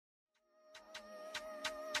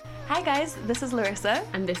Hi guys, this is Larissa.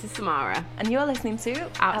 And this is Samara. And you're listening to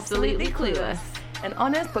Absolutely Clueless. An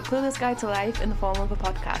honest but clueless guide to life in the form of a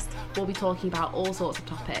podcast. We'll be talking about all sorts of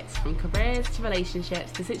topics, from careers to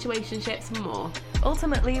relationships to situationships and more.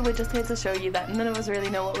 Ultimately, we're just here to show you that none of us really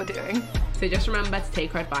know what we're doing. So just remember to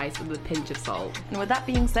take our advice with a pinch of salt. And with that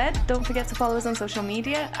being said, don't forget to follow us on social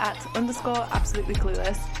media at _absolutely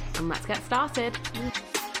clueless. And let's get started.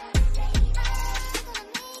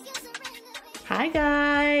 Hi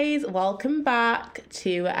guys, welcome back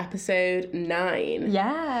to episode 9.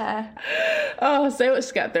 Yeah. Oh, so much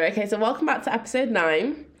to get through. Okay, so welcome back to episode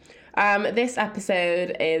 9. This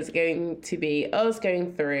episode is going to be us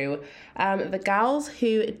going through the Gals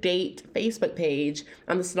Who Date Facebook page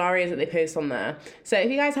and the scenarios that they post on there. So if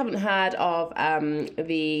you guys haven't heard of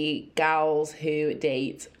the Gals Who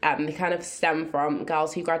Date, they kind of stem from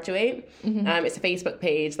Gals Who Graduate. It's a Facebook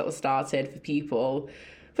page that was started for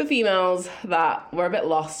females that were a bit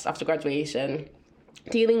lost after graduation,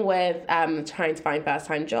 dealing with trying to find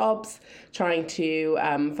first-time jobs, trying to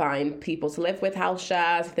find people to live with, house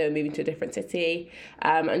shares if they were moving to a different city,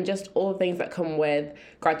 and just all the things that come with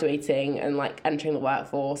graduating and like entering the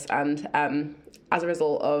workforce. And as a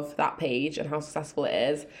result of that page and how successful it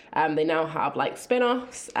is, they now have like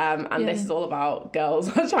spin-offs, and this is all about girls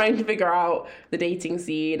trying to figure out the dating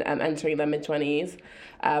scene and entering their mid-20s,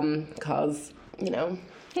 because, you know,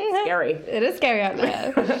 scary. It is scary out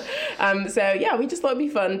there. So yeah, we just thought it'd be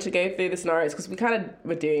fun to go through the scenarios because we kind of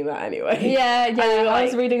were doing that anyway. Yeah, I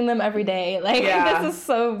was reading them every day. This is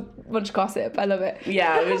so much gossip. I love it.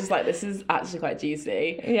 Yeah, we were just like, this is actually quite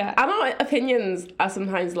juicy. Yeah. And our opinions are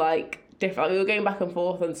sometimes like different. Like, we were going back and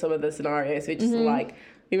forth on some of the scenarios. We just like,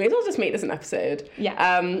 we may as well just make this an episode.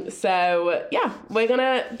 Yeah. So yeah, we're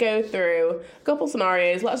gonna go through a couple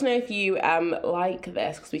scenarios. Let us know if you like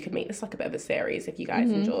this, because we could make this like a bit of a series if you guys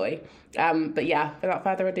enjoy. But yeah, without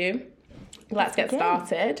further ado, let's get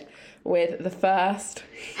started with the first.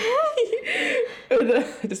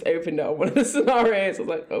 I just opened up one of the scenarios. I was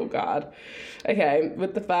like, oh god. Okay,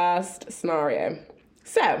 with the first scenario.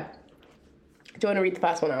 So, do you want to read the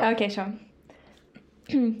first one out? Okay, sure.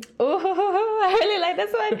 Oh, I really like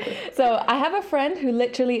this one. So I have a friend who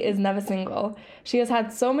literally is never single. She has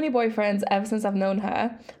had so many boyfriends ever since I've known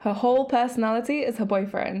her. Her whole personality is her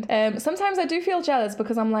boyfriend. Sometimes I do feel jealous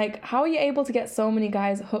because I'm like, how are you able to get so many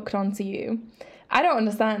guys hooked onto you? I don't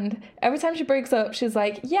understand. Every time she breaks up, she's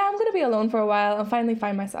like, yeah, I'm gonna be alone for a while and finally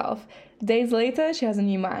find myself. Days later, she has a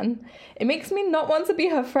new man. It makes me not want to be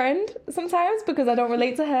her friend sometimes because I don't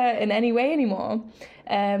relate to her in any way anymore.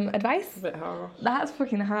 Advice? A bit harsh. That's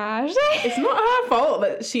fucking harsh. It's not her fault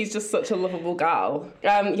that she's just such a lovable gal.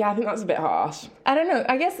 Yeah, I think that's a bit harsh. I don't know.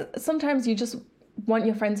 I guess sometimes you just want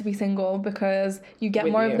your friend to be single because you get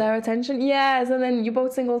more of their attention. Yes, and then you're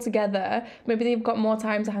both single together. Maybe they've got more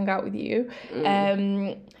time to hang out with you. But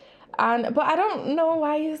I don't know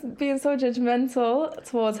why you're being so judgmental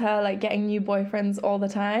towards her, like getting new boyfriends all the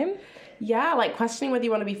time. Yeah, like questioning whether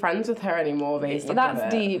you want to be friends with her anymore based on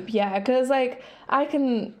That's it. deep, yeah, because like I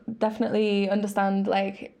can definitely understand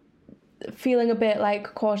like feeling a bit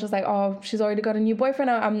like cautious, like, oh, she's already got a new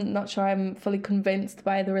boyfriend. I'm not sure I'm fully convinced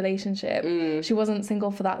by the relationship. She wasn't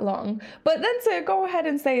single for that long. But then to go ahead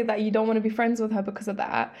and say that you don't want to be friends with her because of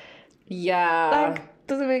that. Yeah. Like,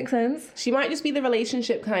 doesn't make sense. She might just be the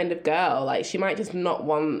relationship kind of girl. Like, she might just not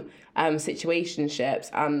want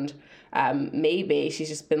situationships, and maybe she's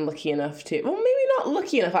just been lucky enough to, well, maybe not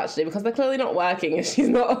lucky enough actually, because they're clearly not working and she's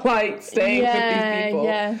not like staying with these people.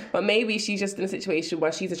 Yeah. But maybe she's just in a situation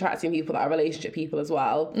where she's attracting people that are relationship people as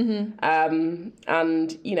well.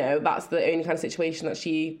 And, you know, that's the only kind of situation that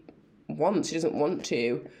she wants. She doesn't want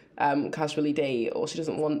to casually date, or she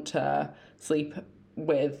doesn't want to sleep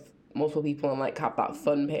with multiple people and like have that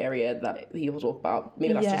fun period that people talk about.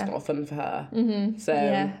 Maybe that's just not fun for her.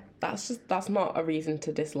 So that's not a reason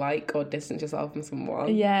to dislike or distance yourself from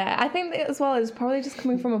someone. Yeah, I think as well it's probably just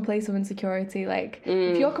coming from a place of insecurity. Like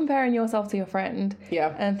if you're comparing yourself to your friend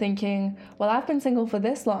and thinking, well, I've been single for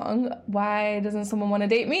this long, why doesn't someone want to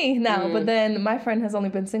date me now? But then my friend has only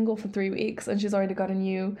been single for 3 weeks and she's already got a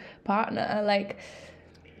new partner. Like,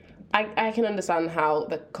 I can understand how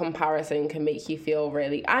the comparison can make you feel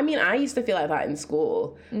really... I mean, I used to feel like that in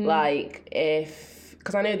school. Like,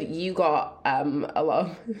 because I know that you got a lot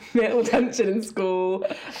of male attention in school,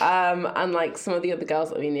 and like some of the other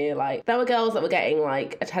girls that we knew, like there were girls that were getting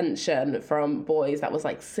like attention from boys that was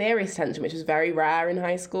like serious attention, which was very rare in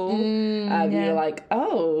high school. You're like,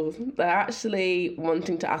 oh, they're actually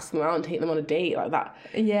wanting to ask them out and take them on a date like that.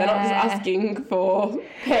 They're not just asking for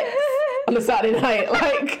pics on a Saturday night.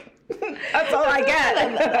 Like, That's all I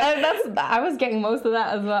get. I was getting most of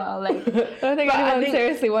that as well. Like, I don't think anyone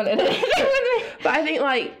seriously wanted it. But I think,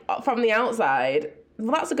 like, from the outside,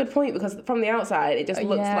 well, that's a good point, because from the outside, it just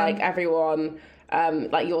looks like everyone,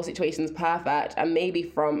 like, your situation's perfect. And maybe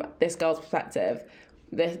from this girl's perspective,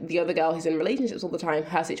 the other girl who's in relationships all the time,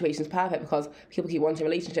 her situation's perfect because people keep wanting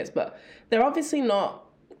relationships. But they're obviously not,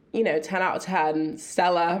 10 out of 10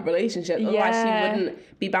 stellar relationships. Otherwise, she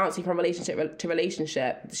wouldn't be bouncing from relationship to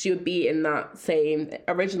relationship. She would be in that same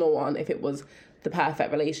original one if it was the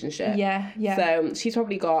perfect relationship. Yeah. So she's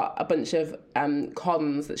probably got a bunch of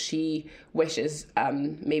cons that she wishes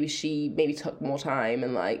maybe took more time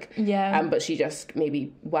and but she just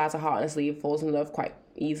maybe wears her heart on her sleeve, falls in love quite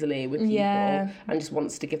easily with people and just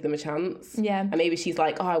wants to give them a chance. Yeah. And maybe she's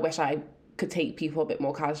like, oh, I wish I could take people a bit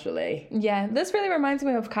more casually. Yeah, this really reminds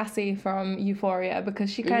me of Cassie from Euphoria, because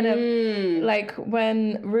she kind of, like,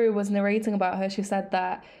 when Rue was narrating about her, she said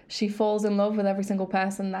that she falls in love with every single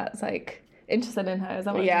person that's, like, interested in her. Is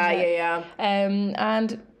that what Yeah.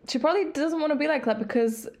 And she probably doesn't want to be like that,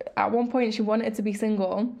 because at one point she wanted to be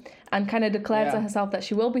single and kind of declared to herself that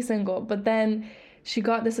she will be single, but then she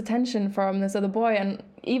got this attention from this other boy, and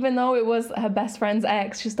even though it was her best friend's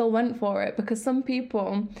ex, she still went for it, because some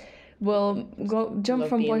people will jump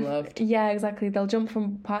from boyfriend. Yeah, exactly. They'll jump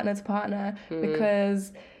from partner to partner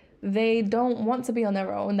because they don't want to be on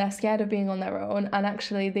their own. They're scared of being on their own, and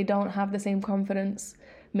actually they don't have the same confidence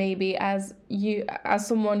maybe as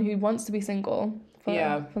someone who wants to be single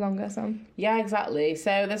for longer. So yeah, exactly.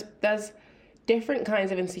 So there's different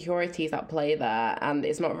kinds of insecurities at play there, and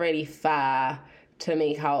it's not really fair to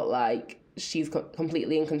make out like she's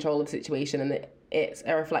completely in control of the situation and it's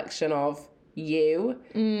a reflection of you.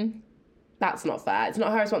 That's not fair. It's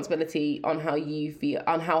not her responsibility on how you feel,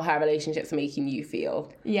 on how her relationships are making you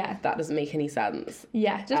feel. Yeah. That doesn't make any sense.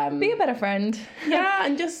 Yeah, just be a better friend. Yeah,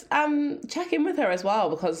 and just check in with her as well,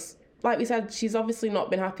 because like we said, she's obviously not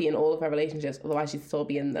been happy in all of her relationships, otherwise she'd still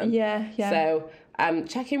be in them. Yeah. So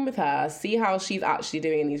check in with her, see how she's actually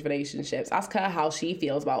doing in these relationships. Ask her how she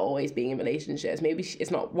feels about always being in relationships. Maybe it's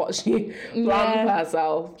not what she planned for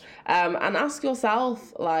herself. And ask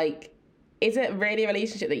yourself, like, is it really a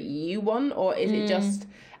relationship that you want, or is it just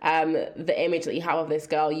the image that you have of this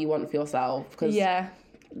girl you want for yourself? Because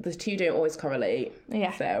the two don't always correlate.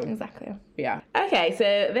 Yeah, so, exactly. Yeah. Okay,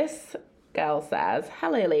 so this girl says,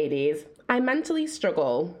 hello ladies. I mentally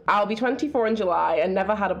struggle. I'll be 24 in July and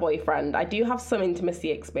never had a boyfriend. I do have some intimacy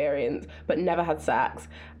experience, but never had sex.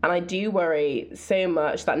 And I do worry so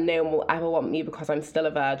much that no one will ever want me because I'm still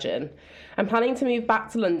a virgin. I'm planning to move back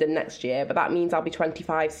to London next year, but that means I'll be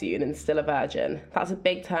 25 soon and still a virgin. That's a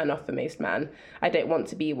big turn off for most men. I don't want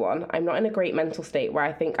to be one. I'm not in a great mental state where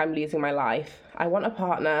I think I'm losing my life. I want a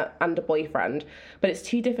partner and a boyfriend, but it's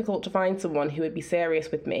too difficult to find someone who would be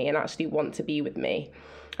serious with me and actually want to be with me.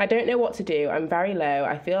 I don't know what to do. I'm very low.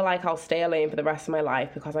 I feel like I'll stay alone for the rest of my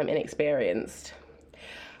life because I'm inexperienced.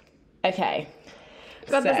 Okay.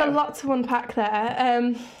 God, there's a lot to unpack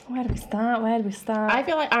there. Where do we start? I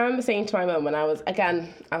feel like I remember saying to my mum when I was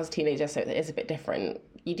a teenager, so it is a bit different.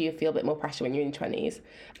 You do feel a bit more pressure when you're in your 20s.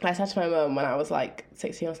 I said to my mum when I was like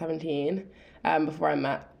 16 or 17, before I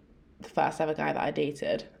met the first ever guy that I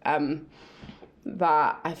dated,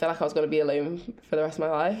 that I feel like I was going to be alone for the rest of my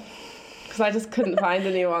life. Because I just couldn't find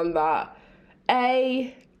anyone that,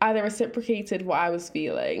 A, either reciprocated what I was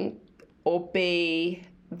feeling, or B,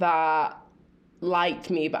 that liked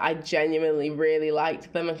me, but I genuinely really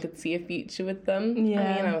liked them and could see a future with them. Yeah.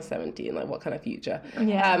 I mean, I was 17, like, what kind of future?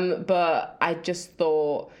 Yeah. But I just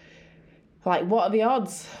thought, like, what are the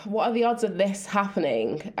odds? What are the odds of this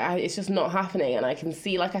happening? It's just not happening. And I can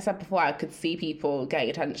see, like I said before, I could see people getting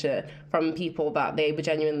attention from people that they were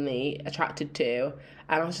genuinely attracted to.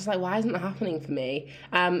 And I was just like, why isn't that happening for me?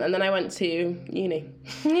 And then I went to uni.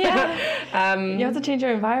 Yeah. You have to change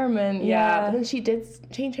your environment. Yeah. But then she did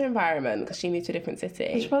change her environment because she moved to a different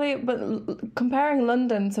city. But comparing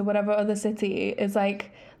London to whatever other city is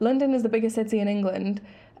like, London is the biggest city in England.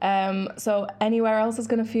 So anywhere else is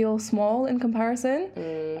going to feel small in comparison.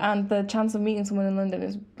 And the chance of meeting someone in London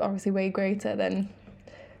is obviously way greater than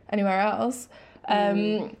anywhere else.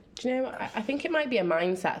 Do you know, I think it might be a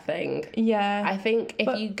mindset thing. Yeah. I think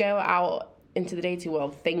if you go out into the dating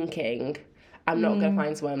world thinking, I'm not going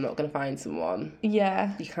to find someone,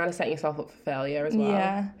 yeah, you're kind of setting yourself up for failure as well.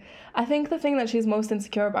 Yeah. I think the thing that she's most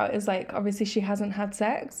insecure about is, like, obviously she hasn't had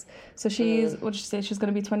sex. So she's, what did she say? She's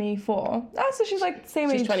going to be 24. So she's like the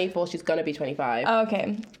same age. She's 24, she's going to be 25. Oh,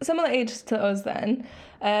 okay. Similar age to us then.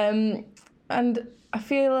 And I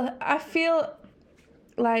feel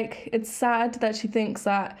like it's sad that she thinks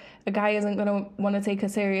that a guy isn't going to want to take her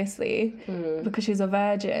seriously because she's a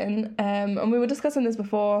virgin. And we were discussing this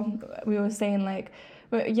before. We were saying like,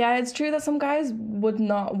 yeah, it's true that some guys would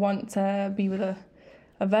not want to be with a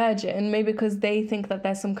virgin, maybe because they think that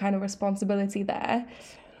there's some kind of responsibility there,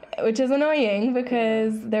 which is annoying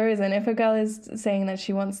because there isn't. If a girl is saying that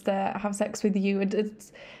she wants to have sex with you,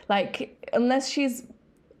 it's like, unless she's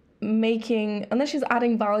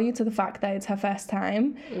adding value to the fact that it's her first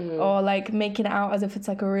time, or like making it out as if it's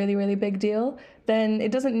like a really, really big deal, then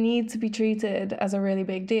it doesn't need to be treated as a really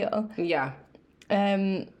big deal. Yeah.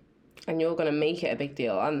 And you're going to make it a big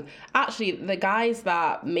deal. And actually, the guys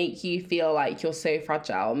that make you feel like you're so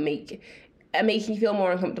fragile are making you feel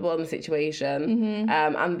more uncomfortable in the situation.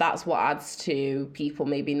 And that's what adds to people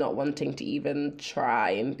maybe not wanting to even try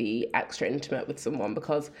and be extra intimate with someone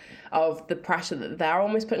because of the pressure that they're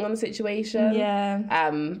almost putting on the situation. Yeah.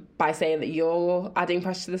 By saying that you're adding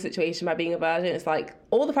pressure to the situation by being a virgin. It's like,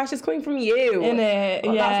 all the pressure's coming from you. Innit?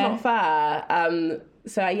 Well, yeah. That's not fair.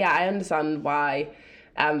 So, yeah, I understand why...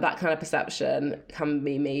 that kind of perception can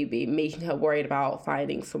be maybe making her worried about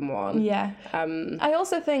finding someone. Yeah. I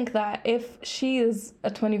also think that if she is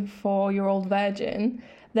a 24-year-old virgin,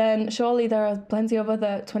 then surely there are plenty of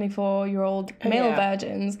other 24-year-old male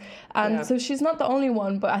virgins. And so she's not the only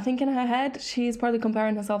one, but I think in her head, she's probably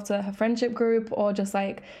comparing herself to her friendship group or just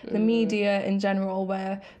like the media in general,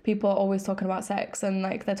 where people are always talking about sex and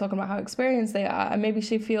like they're talking about how experienced they are. And maybe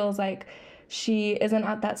she feels like she isn't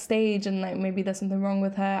at that stage and like maybe there's something wrong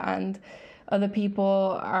with her and other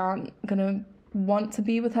people aren't gonna want to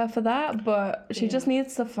be with her for that, but she just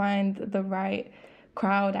needs to find the right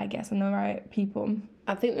crowd, I guess, and the right people.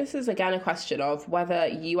 I think this is again a question of whether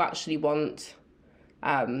you actually want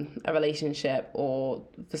a relationship or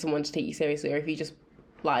for someone to take you seriously, or if you just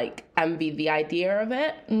like envy the idea of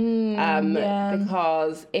it.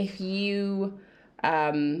 Because if you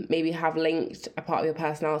maybe have linked a part of your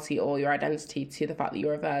personality or your identity to the fact that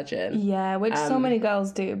you're a virgin. Yeah, which so many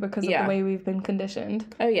girls do because of the way we've been conditioned.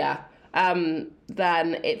 Oh, yeah.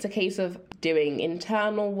 Then it's a case of doing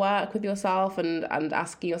internal work with yourself and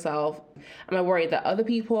asking yourself, am I worried that other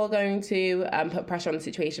people are going to put pressure on the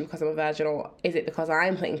situation because I'm a virgin, or is it because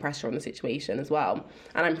I'm putting pressure on the situation as well?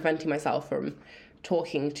 And I'm preventing myself from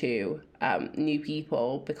talking to new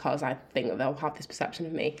people because I think that they'll have this perception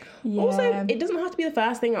of me. Yeah. Also, it doesn't have to be the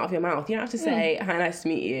first thing out of your mouth. You don't have to say, hi, nice to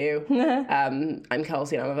meet you. I'm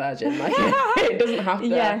Kelsey and I'm a virgin. Like, it doesn't have to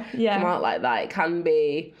come out like that. It can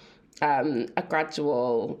be a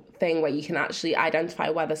gradual thing where you can actually identify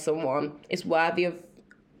whether someone is worthy of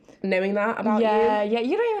knowing that about you. Yeah,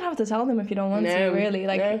 you don't even have to tell them if you don't want to, really.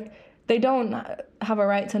 Like, they don't have a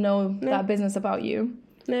right to know that business about you.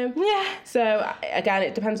 No. Yeah. So, again,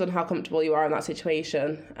 it depends on how comfortable you are in that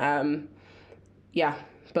situation.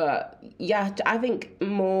 But, yeah, I think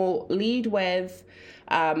more lead with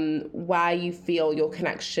where you feel your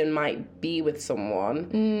connection might be with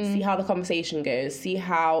someone. See how the conversation goes. See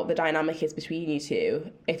how the dynamic is between you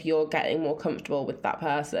two. If you're getting more comfortable with that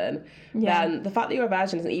person, then the fact that you're a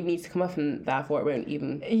virgin doesn't even need to come up, and therefore it won't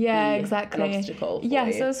even be exactly. an obstacle for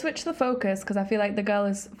you. So switch the focus, because I feel like the girl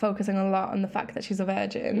is focusing a lot on the fact that she's a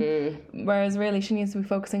virgin, whereas really she needs to be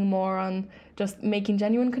focusing more on just making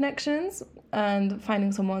genuine connections and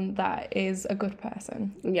finding someone that is a good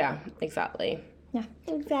person. Yeah, exactly. Yeah.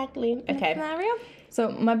 Exactly. Okay. Scenario. So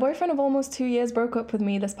my boyfriend of almost 2 years broke up with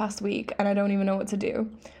me this past week, and I don't even know what to do.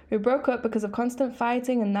 We broke up because of constant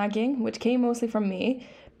fighting and nagging, which came mostly from me.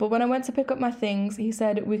 But when I went to pick up my things, he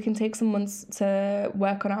said we can take some months to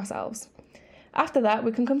work on ourselves. After that,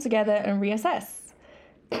 we can come together and reassess.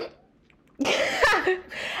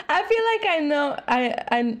 I feel like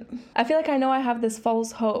I know I have this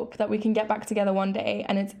false hope that we can get back together one day,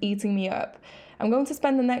 and it's eating me up. I'm going to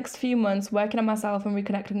spend the next few months working on myself and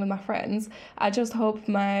reconnecting with my friends. I just hope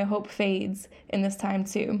my hope fades in this time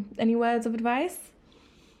too. Any words of advice?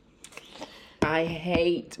 I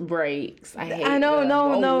hate breaks. I know,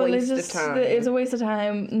 no, it's a waste of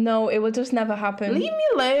time. No, it will just never happen. Leave me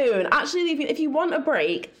alone. Actually, if you want a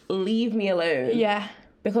break, leave me alone. Yeah.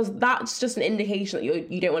 Because that's just an indication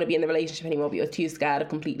that you don't want to be in the relationship anymore, but you're too scared of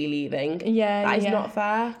completely leaving. Yeah, That is not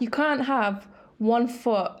fair. You can't have 1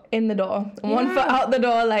 foot in the door and 1 foot out the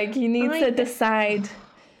door. Like, you need to decide.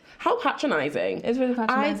 How patronising. It's really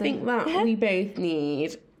patronising. I think that we both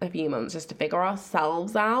need a few months just to figure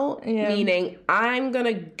ourselves out. Yeah. Meaning, I'm going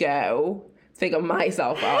to go figure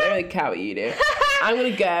myself out. I don't really care what you do. I'm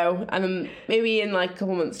going to go, and then maybe in like a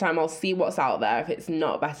couple months' time, I'll see what's out there. If it's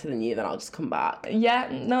not better than you, then I'll just come back. Yeah,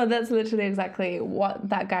 no, that's literally exactly what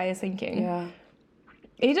that guy is thinking. Yeah.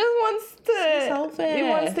 He just wants to. So selfish. He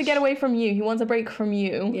wants to get away from you. He wants a break from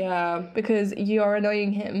you. Yeah. Because you're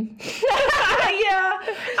annoying him. Yeah.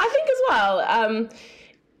 I think as well,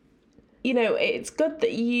 you know, it's good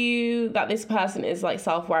that this person is like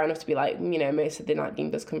self-aware enough to be like, you know, most of the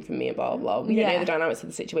nagging does come from me and blah, blah, blah. We don't know the dynamics of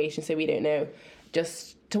the situation, so we don't know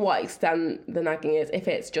just to what extent the nagging is, if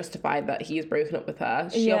it's justified that he has broken up with her.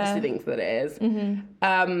 She obviously thinks that it is.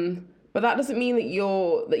 Mm-hmm. But that doesn't mean that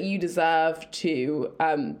you deserve to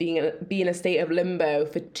be in a state of limbo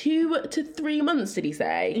for 2 to 3 months. Did he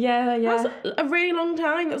say? Yeah. That's a really long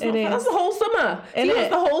time. That's the whole summer. That's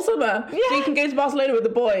the whole summer. Yeah. So you can go to Barcelona with the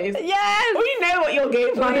boys. Yes. We know what your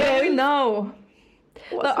game plan is. We know.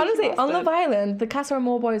 Look, honestly, on Love Island, the Casa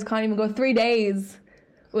Amor boys can't even go 3 days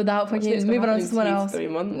without fucking moving on to someone else. 3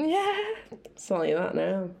 months. Yeah. It's like that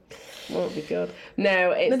now. Won't be good.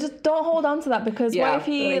 No, just don't hold on to that, because what if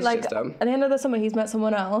he, like, at the end of the summer he's met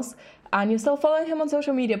someone else and you're still following him on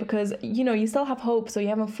social media because, you know, you still have hope, so you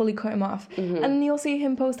haven't fully cut him off. Mm-hmm. And then you'll see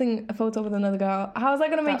him posting a photo with another girl. How's that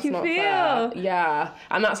going to make you feel? Fair. Yeah.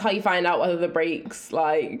 And that's how you find out whether the break's,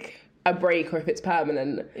 like, a break or if it's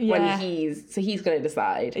permanent. When he's going to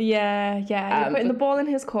decide. Yeah. You're putting the ball in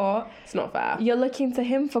his court. It's not fair. You're looking to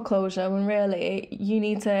him for closure when really you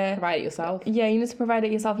need to provide it yourself. Yeah, you need to provide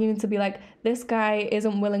it yourself. You need to be like, this guy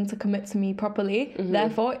isn't willing to commit to me properly,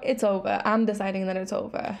 therefore it's over. I'm deciding that it's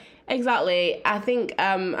over. Exactly. I think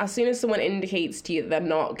as soon as someone indicates to you that they're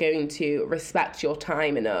not going to respect your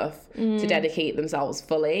time enough to dedicate themselves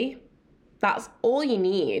fully, that's all you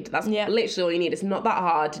need. That's literally all you need. It's not that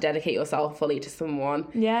hard to dedicate yourself fully to someone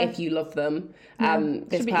if you love them.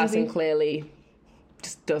 This person clearly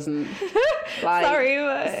just doesn't.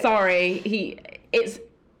 Like, sorry.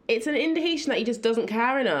 It's an indication that he just doesn't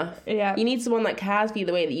care enough. Yeah. You need someone that cares for you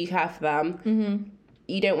the way that you care for them. Mm-hmm.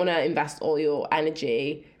 You don't want to invest all your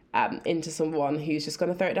energy into someone who's just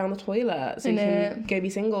going to throw it down the toilet so you can go be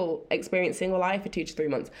single, experience single life for 2 to 3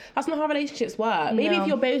 months. That's not how relationships work. Maybe if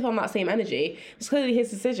you're both on that same energy, it's clearly his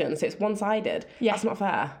decision, so it's one-sided. Yeah. That's not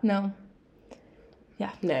fair. No.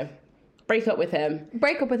 Yeah. No. Break up with him.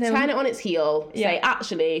 Turn it on its heel. Say,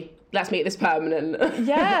 actually, let's make this permanent.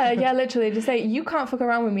 yeah, literally. Just say, you can't fuck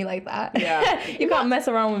around with me like that. Yeah. you can't mess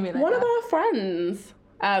around with me like that. One of our friends,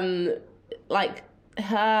 like,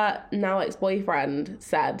 her now ex-boyfriend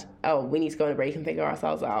said, oh, we need to go on a break and figure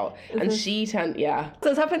ourselves out. And she turned,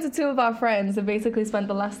 So it's happened to 2 of our friends who basically spent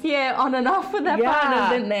the last year on and off with their partners,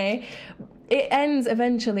 didn't they? It ends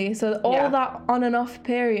eventually. So all that on and off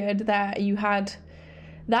period that you had,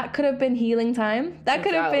 that could have been healing time. That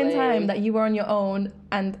could have been time that you were on your own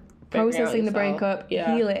and processing the breakup,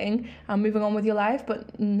 healing, and moving on with your life.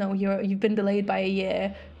 But no, you've been delayed by a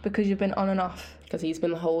year because you've been on and off. Because he's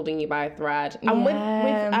been holding you by a thread. And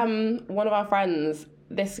with one of our friends,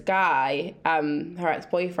 this guy, her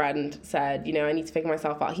ex-boyfriend, said, you know, I need to figure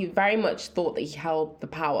myself out. He very much thought that he held the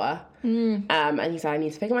power. And he said, I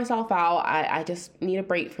need to figure myself out. I just need a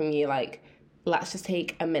break from you. Like, let's just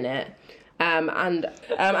take a minute.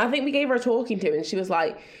 I think we gave her a talking to, and she was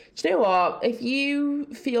like, do you know what? If you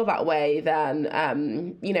feel that way,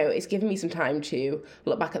 then, you know, it's given me some time to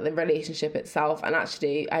look back at the relationship itself. And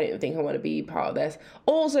actually, I don't think I want to be part of this.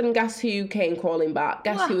 All of a sudden, guess who came crawling back?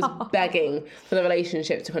 Guess who was begging for the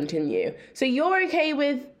relationship to continue? So you're okay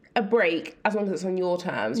with a break as long as it's on your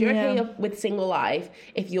terms. You're okay with single life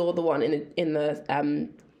if you're the one in the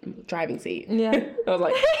driving seat. Yeah. I was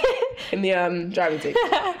like, in the driving seat.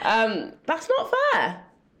 That's not fair.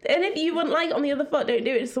 And if you wouldn't like it on the other foot, don't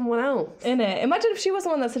do it to someone else. Innit? Imagine if she was the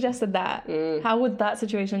one that suggested that. How would that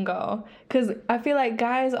situation go? Because I feel like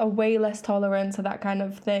guys are way less tolerant to that kind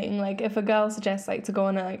of thing. Like, if a girl suggests, like, to go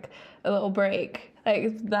on, like, a little break,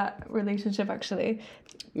 like, that relationship, actually.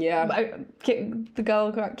 Yeah. The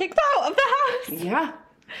girl got kicked out of the house. Yeah.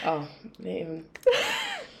 Oh, even.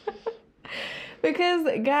 Because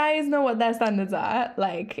guys know what their standards are.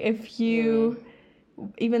 Like, if you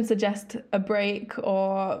even suggest a break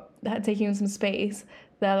or taking some space,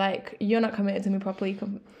 they're like, you're not committed to me properly, you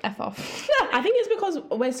can F off. I think it's because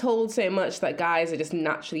we're told so much that guys are just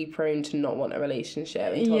naturally prone to not want a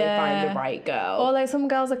relationship until they find the right girl. Or like some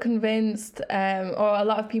girls are convinced, or a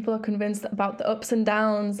lot of people are convinced about the ups and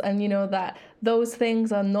downs, and you know that those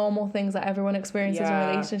things are normal things that everyone experiences in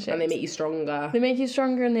relationships. And they make you stronger. They make you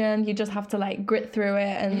stronger in the end. You just have to like grit through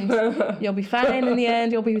it, and you'll be fine in the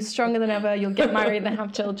end. You'll be stronger than ever. You'll get married and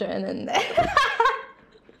have children, and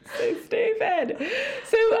so stupid.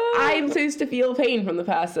 So I'm supposed to feel pain from the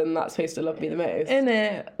person that's supposed to love me the most.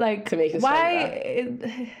 Innit? Like, to make us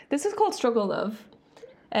stronger. This is called struggle love.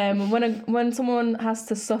 When someone has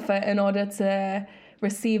to suffer in order to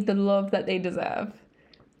receive the love that they deserve.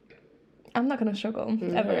 I'm not going to struggle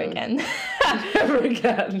ever again. Ever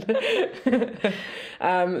again.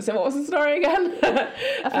 So what was the story again?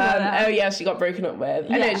 Oh yeah, she got broken up with.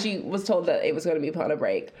 Yeah. I know, she was told that it was going to be put on a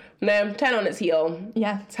break. No, turn on its heel.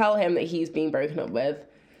 Yeah. Tell him that he's being broken up with.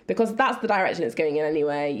 Because that's the direction it's going in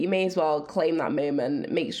anyway. You may as well claim that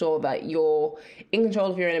moment, make sure that you're in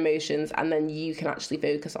control of your own emotions, and then you can actually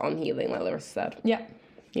focus on healing, like Larissa said. Yeah.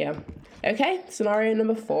 Yeah. Okay, scenario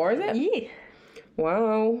number 4, is it? Yeah.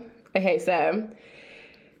 Wow. Okay, so,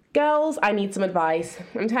 girls, I need some advice.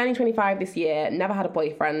 I'm turning 25 this year, never had a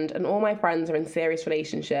boyfriend, and all my friends are in serious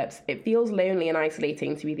relationships. It feels lonely and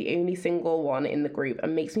isolating to be the only single one in the group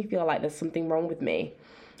and makes me feel like there's something wrong with me.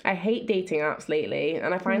 I hate dating apps lately,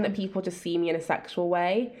 and I find that people just see me in a sexual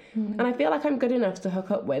way, and I feel like I'm good enough to hook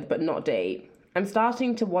up with but not date. I'm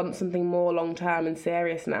starting to want something more long-term and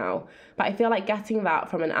serious now, but I feel like getting that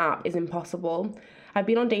from an app is impossible. I've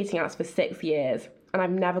been on dating apps for 6 years, and I've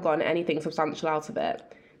never gotten anything substantial out of it.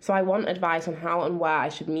 So I want advice on how and where I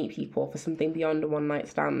should meet people for something beyond a one-night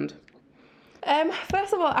stand.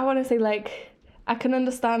 First of all, I want to say, like, I can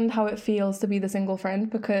understand how it feels to be the single friend,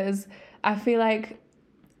 because I feel like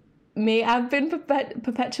I've been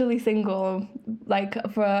perpetually single, like,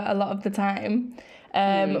 for a lot of the time,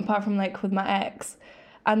 apart from, like, with my ex.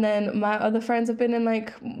 And then my other friends have been in,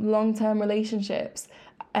 like, long-term relationships.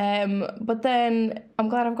 But then I'm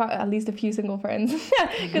glad I've got at least a few single friends,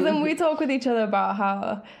 because then we talk with each other about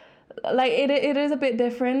how, like, it is a bit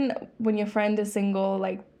different when your friend is single,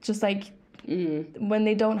 like, just, like, when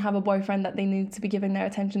they don't have a boyfriend that they need to be giving their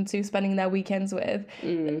attention to, spending their weekends with.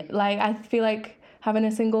 Like, I feel like having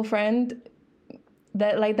a single friend,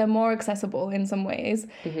 that, like, they're more accessible in some ways.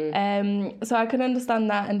 So I can understand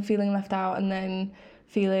that, and feeling left out, and then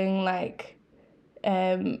feeling like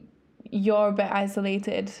you're a bit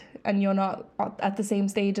isolated and you're not at the same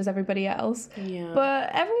stage as everybody else. Yeah.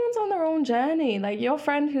 But everyone's on their own journey. Like, your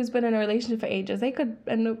friend who's been in a relationship for ages, they could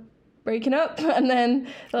end up breaking up, and then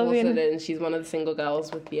they'll be in... she's one of the single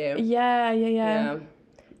girls with you. Yeah.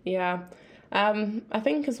 I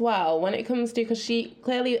think as well, when it comes to, because she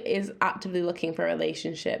clearly is actively looking for a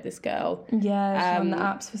relationship, this girl. Yeah, she's on the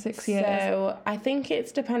apps for 6 years. So I think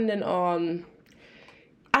it's dependent on...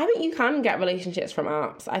 I think you can get relationships from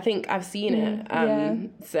apps. I think I've seen it.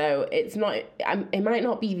 So it's not... it might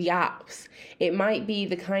not be the apps. It might be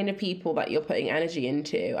the kind of people that you're putting energy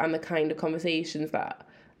into, and the kind of conversations that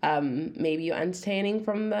maybe you're entertaining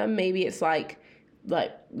from them. Maybe it's like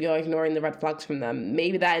you're ignoring the red flags from them.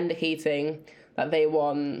 Maybe they're indicating that they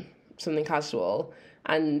want something casual,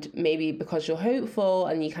 and maybe because you're hopeful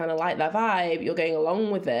and you kind of like their vibe, you're going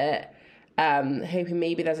along with it, hoping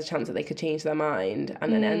maybe there's a chance that they could change their mind,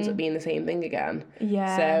 and then it ends up being the same thing again.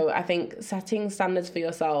 Yeah. So I think setting standards for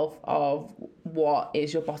yourself of what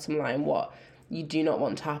is your bottom line, what you do not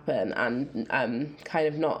want to happen, and kind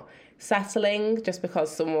of not settling just because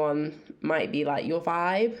someone might be like your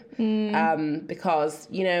vibe, because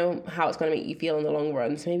you know how it's going to make you feel in the long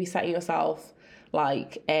run. So maybe setting yourself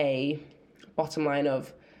like a bottom line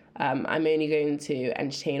of I'm only going to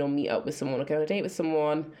entertain or meet up with someone or go on a date with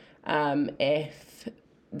someone if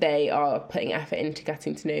they are putting effort into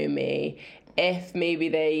getting to know me, if maybe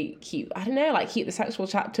they keep the sexual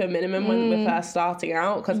chat to a minimum when we're first starting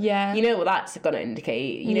out, because you know what that's going to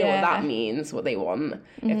indicate, you know what that means, what they want,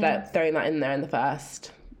 if they're throwing that in there in the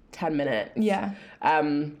first 10 minutes.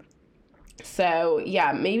 So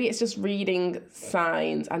yeah, maybe it's just reading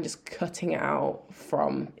signs and just cutting it out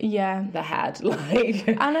from the head, like.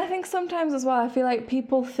 And I think sometimes as well, I feel like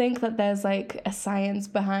people think that there's like a science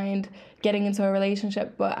behind getting into a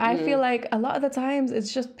relationship, but I feel like a lot of the times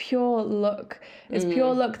it's just pure luck. It's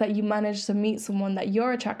pure luck that you manage to meet someone that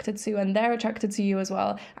you're attracted to and they're attracted to you as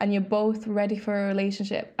well, and you're both ready for a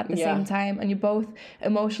relationship at the same time, and you're both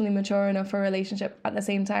emotionally mature enough for a relationship at the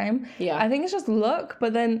same time. I think it's just luck.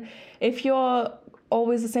 But then if you're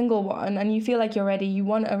always a single one and you feel like you're ready, you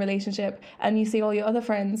want a relationship, and you see all your other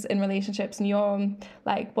friends in relationships and you're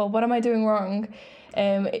like, well, what am I doing wrong?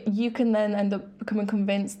 You can then end up becoming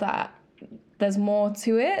convinced that there's more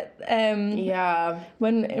to it.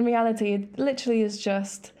 When in reality, it literally is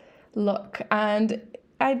just luck. And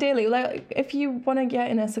ideally, like, if you want to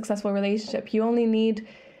get in a successful relationship, you only need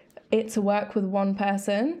it to work with one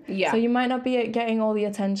person. So you might not be getting all the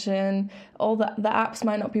attention, all the apps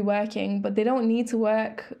might not be working, but they don't need to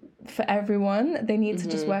work for everyone. They need to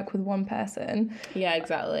just work with one person. Yeah,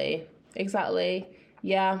 exactly.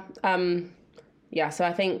 So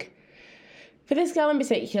I think for this girl in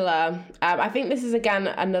particular, I think this is again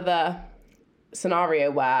another scenario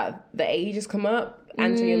where the age has come up.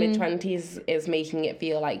 entering your mid-20s is making it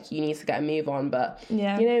feel like you need to get a move on. But,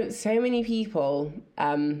 Yeah. you know, so many people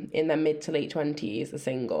in their mid to late 20s are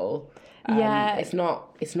single. Yeah. It's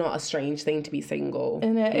not a strange thing to be single.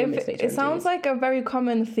 And in mid to late it sounds 20s. like a very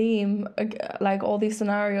common theme, like all these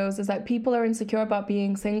scenarios, is that people are insecure about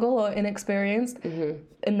being single or inexperienced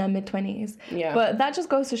in their mid-20s. Yeah. But that just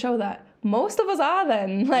goes to show that most of us are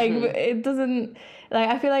then. Like, it doesn't... Like,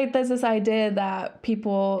 I feel like there's this idea that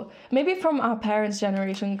people... Maybe from our parents'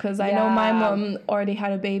 generation, because I know my mum already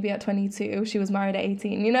had a baby at 22. She was married at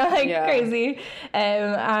 18, you know? Like, crazy.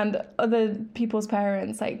 And other people's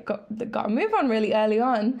parents, like, got a move on really early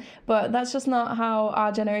on. But that's just not how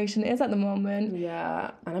our generation is at the moment.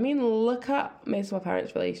 Yeah, and I mean, look at most of our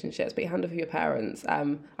parents' relationships. Put your hand over your parents,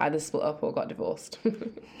 either split up or got divorced.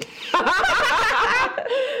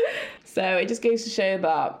 So it just goes to show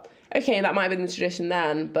that, okay, that might have been the tradition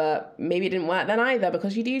then, but maybe it didn't work then either,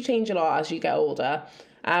 because you do change a lot as you get older.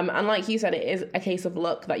 And like you said, it is a case of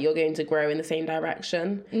luck that you're going to grow in the same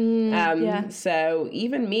direction. So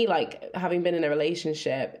even me, like, having been in a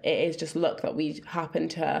relationship, it is just luck that we happen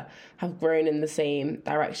to have grown in the same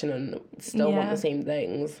direction and still want the same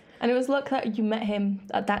things. And it was luck that you met him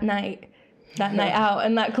at that night out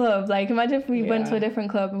in that club. Like, imagine if we went to a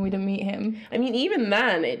different club and we didn't meet him. I mean, even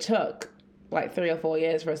then, it took like 3 or 4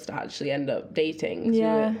 years for us to actually end up dating. 'Cause we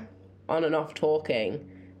were on and off talking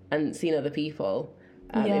and seeing other people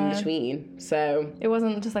in between. So it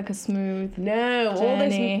wasn't just like a smooth journey.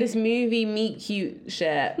 All this movie meet cute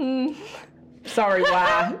shit. Sorry,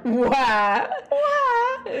 where?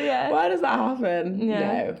 Yeah. Why does that happen?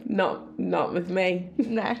 Yeah. No, not with me.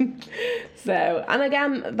 No. So, and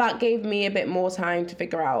again, that gave me a bit more time to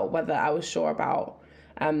figure out whether I was sure about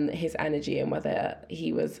his energy and whether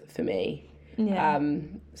he was for me. Yeah.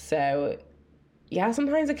 So, yeah,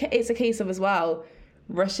 sometimes it's a case of, as well,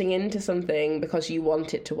 rushing into something because you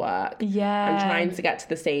want it to work. Yeah. And trying to get to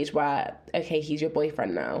the stage where, okay, he's your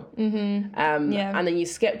boyfriend now. And then you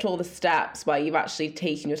skipped all the steps where you've actually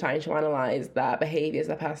taken your time to analyse their behaviours,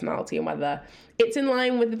 their personality, and whether it's in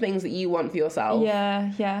line with the things that you want for yourself.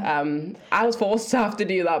 Yeah. I was forced to have to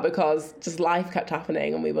do that because just life kept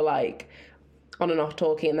happening and we were like on and off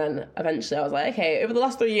talking, and then eventually I was like, okay, over the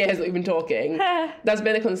last 3 years that we've been talking, there's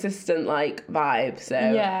been a consistent like vibe, so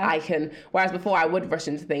I can, whereas before I would rush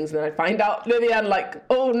into things and then I'd find out near the end like,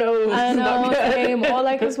 oh no, this is not good. Same. Or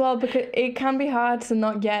like as well, because it can be hard to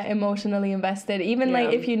not get emotionally invested, even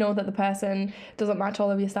like if you know that the person doesn't match all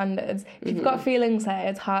of your standards. If you've got feelings there,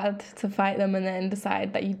 it's hard to fight them and then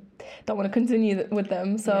decide that you don't want to continue with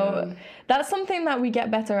them. So that's something that we get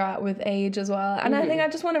better at with age as well. And I think I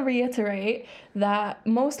just want to reiterate that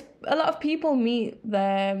a lot of people meet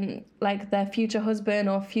their future husband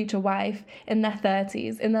or future wife in their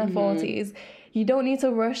 30s, in their 40s. You don't need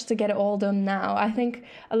to rush to get it all done now. I think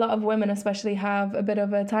a lot of women especially have a bit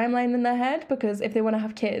of a timeline in their head, because if they want to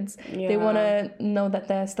have kids, they want to know that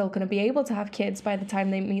they're still going to be able to have kids by the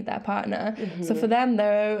time they meet their partner. So for them,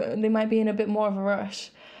 they might be in a bit more of a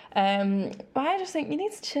rush. But I just think you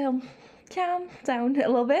need to chill, calm down a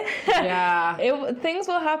little bit. Things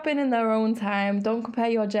will happen in their own time. Don't compare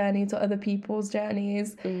your journey to other people's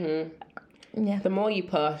journeys. The more you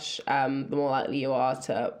push, the more likely you are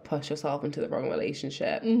to push yourself into the wrong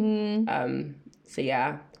relationship. So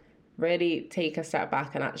yeah, really take a step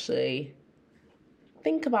back and actually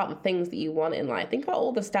think about the things that you want in life. Think about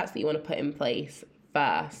all the steps that you want to put in place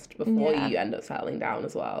first before you end up settling down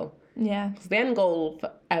as well. Yeah. Because the end goal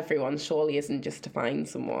for everyone surely isn't just to find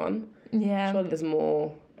someone. Yeah. Surely there's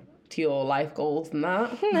more to your life goals than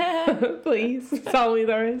that. Please tell me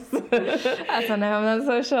there is. I don't know, I'm not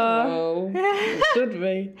so sure. Oh, it should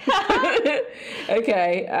be.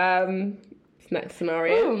 Okay, next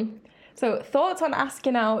scenario. Ooh. So, thoughts on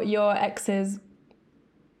asking out your ex's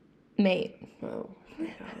mate? Oh, my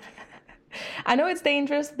God. I know it's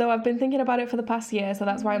dangerous, though I've been thinking about it for the past year, so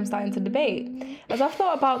that's why I'm starting to debate. As I've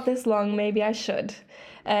thought about this long, maybe I should.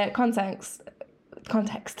 Context.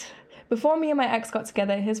 Before me and my ex got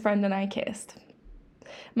together, his friend and I kissed.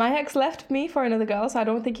 My ex left me for another girl, so I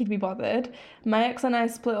don't think he'd be bothered. My ex and I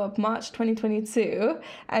split up March 2022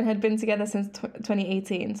 and had been together since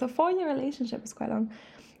 2018. So 4-year relationship is quite long.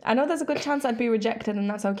 I know there's a good chance I'd be rejected and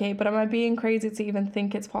that's okay, but am I being crazy to even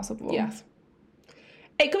think it's possible? Yes.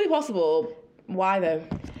 It could be possible. Why though?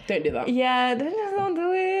 Don't do that. Yeah, don't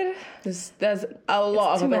do it. There's a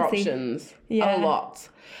lot of other messy. Options. Yeah. A lot.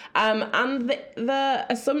 And the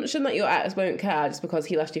assumption that your ex won't care just because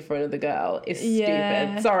he left you for another girl is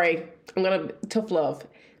stupid. Sorry, tough love.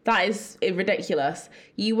 That is ridiculous.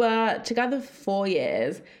 You were together for 4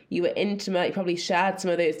 years. You were intimate. You probably shared some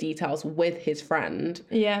of those details with his friend.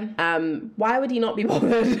 Yeah. Why would he not be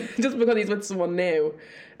bothered just because he's with someone new?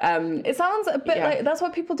 It sounds a bit like that's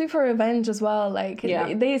what people do for revenge as well. Like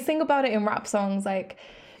they sing about it in rap songs. Like,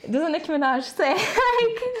 doesn't Nicki Minaj say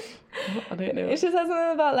like? I don't know. She says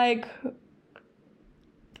something about like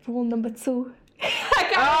rule number 2. I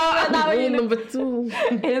can't remember rule number 2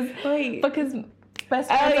 is fuck his best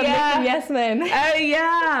friends and yes men. Oh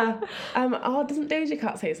yeah. Doesn't Doja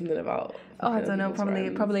Cat say something about? Oh, I don't know.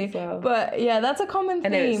 Probably. Well. But yeah, that's a common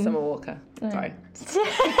theme. I know it's Summer Walker. Sorry.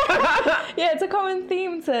 Yeah, it's a common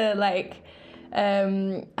theme to like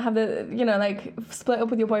have the like split up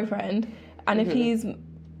with your boyfriend, and if he's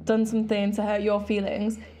done something to hurt your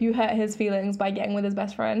feelings, you hurt his feelings by getting with his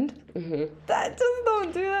best friend. That just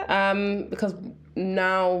don't do that. Because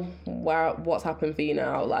now what's happened for you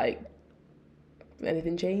now? Like,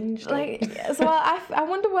 anything changed? Like, so I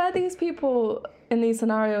wonder where these people in these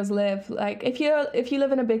scenarios live. Like, if you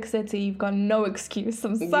live in a big city, you've got no excuse.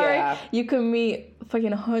 I'm sorry. Yeah. You can meet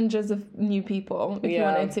fucking hundreds of new people if you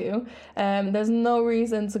wanted to. There's no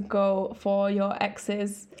reason to go for your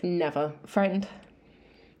ex's friend.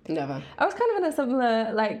 Never. I was kind of in a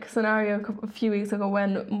similar like scenario a few weeks ago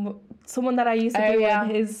when someone that I used to be with,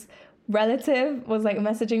 his relative was like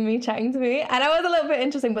messaging me, chatting to me, and I was a little bit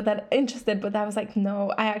interested, but I was like,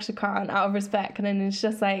 no, I actually can't, out of respect. And then it's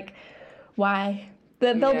just like, why?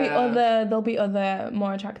 There'll be other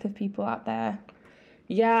more attractive people out there.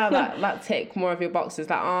 Yeah, that tick more of your boxes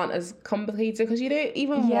that aren't as complicated, because you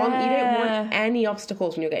don't want any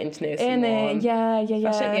obstacles when you're getting to know someone. Yeah.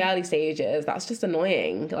 Especially at the early stages, that's just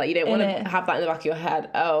annoying. Like, you don't want to have that in the back of your head.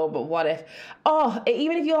 Oh, but what if? Oh,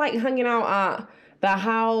 even if you're like hanging out at their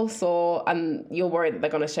house, and you're worried that they're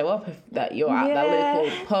going to show up, if that you're at their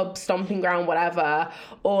local pub, stomping ground, whatever,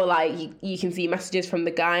 or like you can see messages from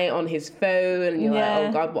the guy on his phone, and you're like,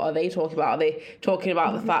 oh God, what are they talking about? Are they talking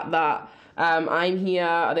about the fact that I'm here?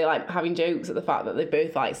 Are they like having jokes at the fact that they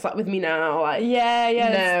both like slept with me now? Like,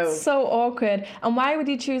 no. It's so awkward. And why would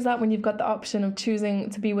you choose that when you've got the option of choosing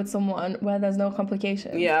to be with someone where there's no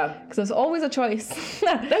complications? Yeah, because there's always a choice.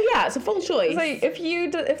 It's a full choice. So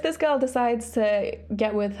if this girl decides to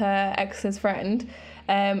get with her ex's friend,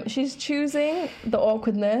 she's choosing the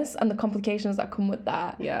awkwardness and the complications that come with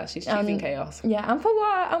that. Yeah, she's choosing chaos. Yeah, and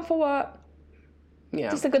for what? Yeah.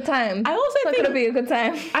 Just a good time. I also think it's gonna be a good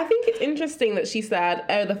time. I think it's interesting that she said,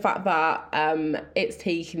 the fact that it's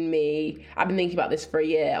taken me, I've been thinking about this for a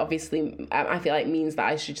year, obviously, I feel like means that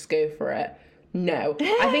I should just go for it. No.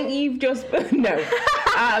 I think you've just, no.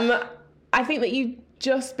 I think that you've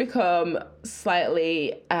just become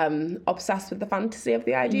slightly obsessed with the fantasy of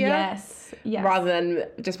the idea. Yes. Rather than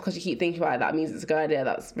just because you keep thinking about it, that means it's a good idea.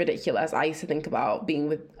 That's ridiculous. I used to think about being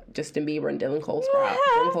with Justin Bieber and Dylan Sprouse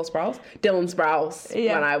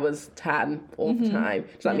when I was 10 all the time.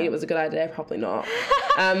 Does that mean it was a good idea? Probably not.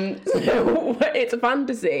 So it's a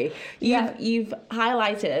fantasy. You've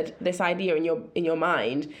highlighted this idea in your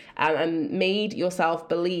mind and made yourself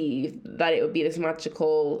believe that it would be this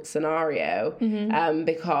magical scenario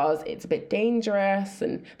because it's a bit dangerous,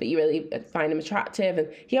 but you really find him attractive, and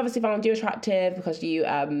he obviously found you attractive because you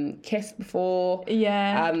kissed before.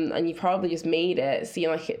 And you probably just made it seem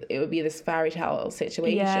like it would be this fairy tale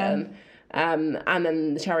situation. And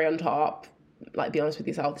then the cherry on top, like, be honest with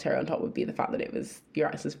yourself, the cherry on top would be the fact that it was your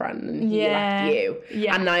ex's friend and he left you.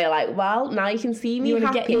 And now you're like, well, now you can see me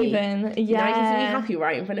happy. Get even. Now you can see me happy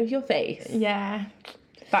right in front of your face. Yeah.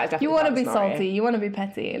 That is definitely you want to be salty. You want to be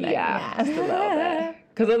petty. Like, just a little bit.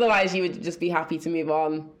 Because otherwise you would just be happy to move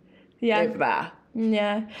on over there.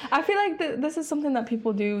 Yeah, I feel like this is something that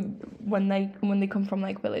people do when they come from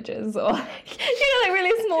like villages or like, like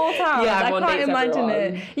really small towns. I can't imagine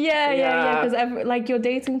it. Yeah. Because like your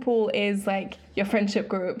dating pool is like your friendship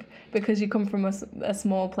group because you come from a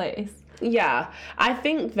small place. Yeah, I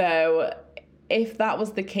think though, if that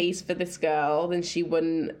was the case for this girl, then she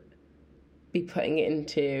wouldn't be putting it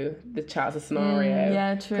into the Charles scenario.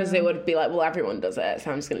 Yeah, true. Because it would be like, well, everyone does it,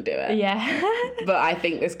 so I'm just going to do it. Yeah. But I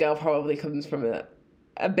think this girl probably comes from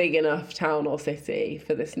a big enough town or city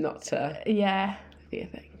for this not to be a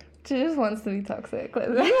thing. She just wants to be toxic. She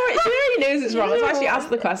already knows it's wrong. That's why she asked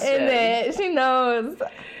the question. Is it? She knows.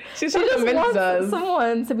 She just wants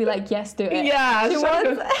someone to be like, yes, do it. Yeah. She's like, I've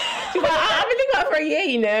been thinking about it for a year,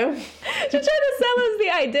 you know. She's trying to sell us the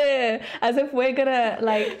idea as if we're gonna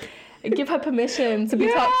like give her permission to be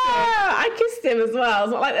toxic. I kissed him as well.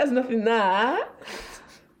 It's not like there's nothing there.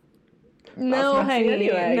 No, That's messy honey,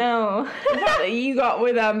 anyway. no. The fact that you got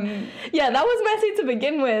with Yeah, that was messy to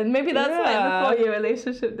begin with. Maybe that's like Yeah. the 4-year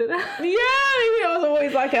relationship did it. yeah, maybe it was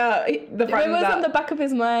always like the It friend was that on the back of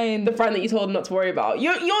his mind. the friend that you told him not to worry about.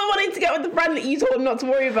 You're wanting to get with the friend that you told him not to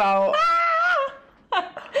worry about. No,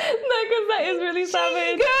 because that is really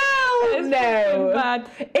savage. Girl, It's no. bad.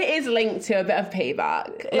 It is linked to a bit of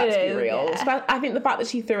payback. Let's be is, real. yeah. I think the fact that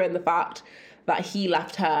she threw in the fact that he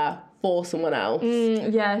left her for someone else.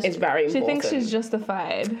 Yeah, It's very She thinks important. she's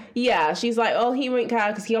justified. Yeah, she's like, oh, he won't care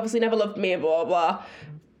because he obviously never loved me, blah blah.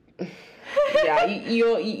 Yeah,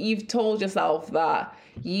 you've told yourself that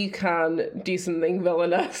you can do something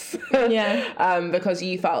villainous. Yeah. Because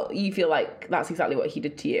you feel like that's exactly what he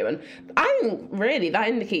did to you, and I think really that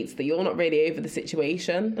indicates that you're not really over the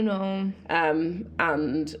situation. No.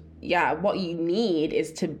 And yeah, what you need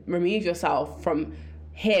is to remove yourself from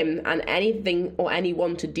him and anything or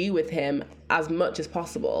anyone to do with him as much as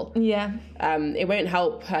possible. Yeah. It won't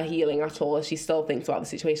help her healing at all if she still thinks about the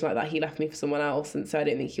situation like that. He left me for someone else, and so I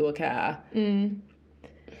don't think he will care.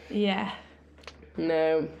 Yeah.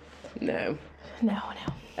 No. No.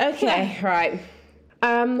 Okay, right.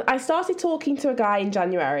 I started talking to a guy in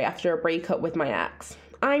January after a breakup with my ex.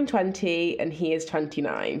 I'm 20 and he is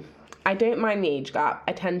 29. I don't mind the age gap.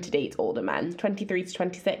 I tend to date older men, 23 to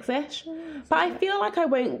 26-ish. But I feel like I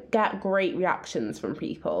won't get great reactions from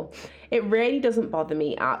people. It really doesn't bother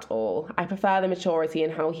me at all. I prefer the maturity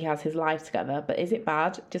and how he has his life together, but is it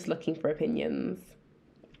bad? Just looking for opinions.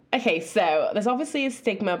 Okay, so there's obviously a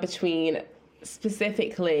stigma between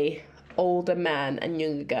specifically older men and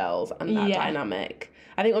younger girls and that dynamic.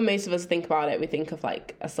 I think when most of us think about it, we think of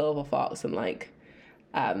like a silver fox and like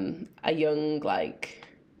a young like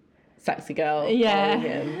sexy girl following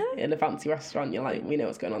him in a fancy restaurant. You're like, we know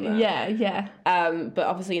what's going on there. Yeah. But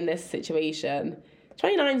obviously in this situation,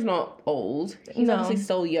 29's not old. He's obviously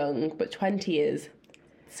still young, but 20 is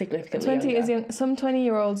significantly 20 younger. is young. Some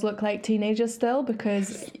 20-year-olds look like teenagers still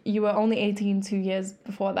because you were only 18 2 years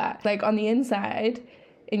before that. Like on the inside,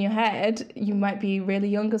 in your head, you might be really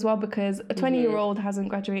young as well because a 20-year-old hasn't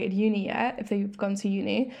graduated uni yet if they've gone to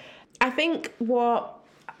uni. I think what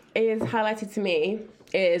is highlighted to me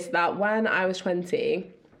is that when I was 20,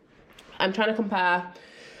 I'm trying to compare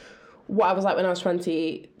what I was like when I was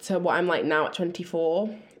 20 to what I'm like now at 24.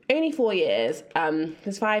 Only 4 years.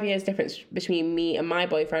 There's 5 years difference between me and my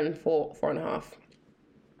boyfriend, four and a half.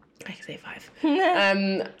 I could say 5.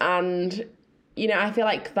 And, you know, I feel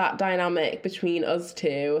like that dynamic between us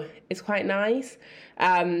two is quite nice.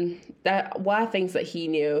 There were things that he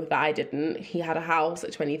knew that I didn't. He had a house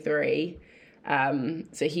at 23.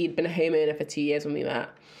 So he'd been a homeowner for 2 years when we met.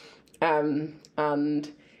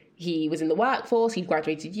 And he was in the workforce. He'd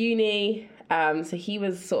graduated uni. So he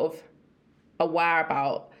was sort of aware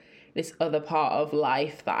about this other part of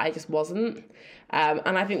life that I just wasn't.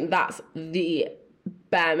 And I think that's the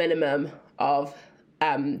bare minimum of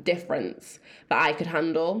difference that I could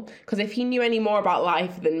handle. Because if he knew any more about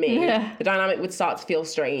life than me, the dynamic would start to feel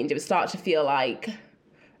strange. It would start to feel like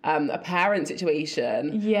a parent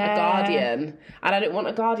situation, a guardian. And I don't want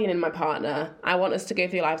a guardian in my partner. I want us to go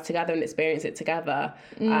through life together and experience it together.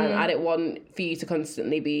 And I don't want for you to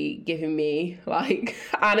constantly be giving me like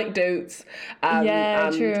anecdotes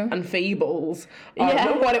and fables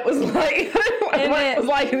on what it was like what it was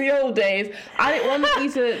like in the old days. I don't want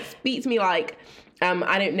you to speak to me like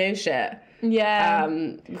I don't know shit.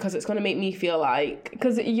 Because it's going to make me feel like...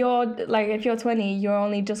 Because you're, like, if you're 20, you're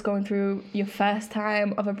only just going through your first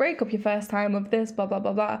time of a breakup, your first time of this, blah, blah,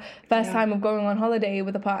 blah, blah. First time of going on holiday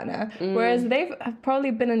with a partner. Whereas they've probably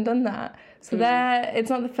been and done that. So it's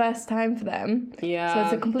not the first time for them. So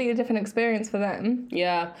it's a completely different experience for them.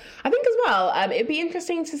 Yeah. I think as well, it'd be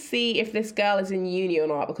interesting to see if this girl is in uni or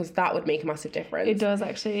not, because that would make a massive difference. It does,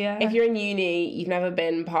 actually, yeah. If you're in uni, you've never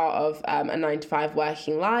been part of a 9-to-5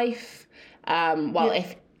 working life.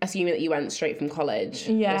 If assuming that you went straight from college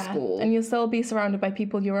or school. And you'll still be surrounded by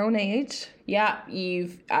people your own age. Yeah,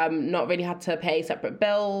 you've not really had to pay separate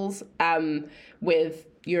bills with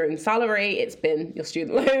your own salary. It's been your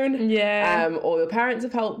student loan. Or your parents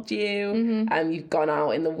have helped you. You've gone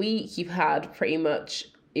out in the week. You've had pretty much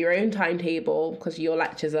your own timetable because your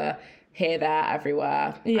lectures are here, there,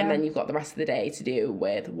 everywhere. And then you've got the rest of the day to do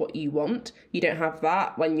with what you want. You don't have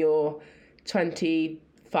that when you're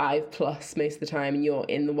 25 plus most of the time and you're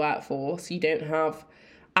in the workforce. You don't have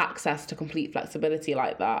access to complete flexibility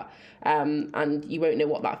like that, and you won't know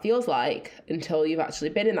what that feels like until you've actually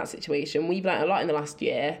been in that situation. We've learned a lot in the last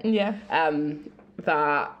year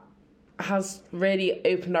that has really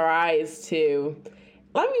opened our eyes to,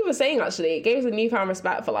 like we were saying, actually it gave us a newfound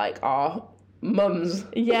respect for like our mums.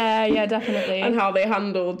 Yeah, definitely. And how they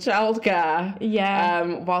handled childcare. Yeah.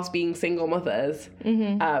 Whilst being single mothers.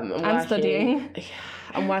 And studying.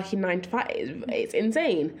 And working 9 to 5. It's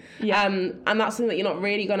insane. Yeah. And that's something that you're not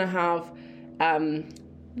really going to have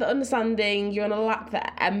the understanding. You're going to lack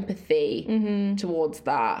the empathy towards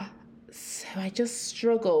that. So I just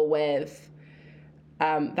struggle with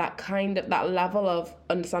that level of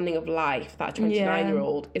understanding of life that a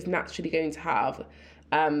 29-year-old is naturally going to have.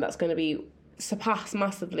 That's going to be surpass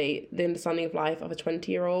massively the understanding of life of a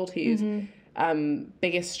 20-year-old whose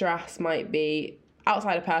biggest stress might be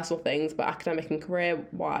outside of personal things, but academic and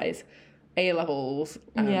career-wise, A-levels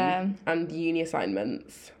and uni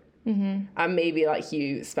assignments. And maybe, like,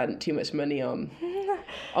 you spent too much money on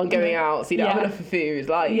going out, so you don't have enough for food.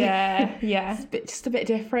 Like, it's just a bit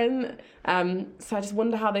different. So I just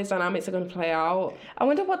wonder how those dynamics are going to play out. I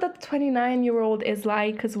wonder what the 29-year-old is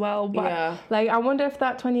like as well. But, like, I wonder if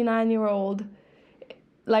that 29-year-old,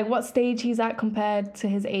 like, what stage he's at compared to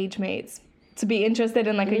his age mates to be interested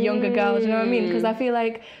in, like, a younger girl. Do you know what I mean? Because I feel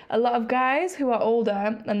like a lot of guys who are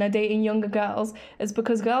older and they're dating younger girls is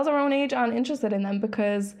because girls our own age aren't interested in them,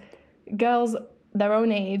 because girls their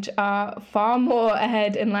own age are far more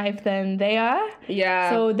ahead in life than they are. Yeah.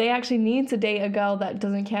 So they actually need to date a girl that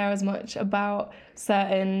doesn't care as much about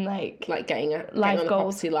certain, like getting on the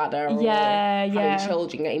property ladder, or having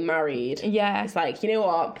children, getting married. Yeah. It's like, you know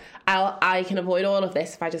what? I can avoid all of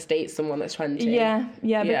this if I just date someone that's 20. Yeah.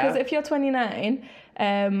 Because if you're 29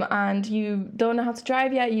 and you don't know how to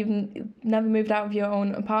drive yet, you've never moved out of your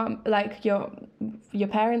own apartment, like your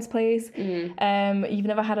parents' place, you've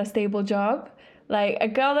never had a stable job. Like, a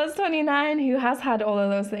girl that's 29 who has had all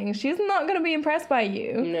of those things, she's not going to be impressed by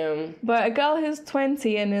you. No. But a girl who's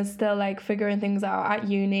 20 and is still, like, figuring things out at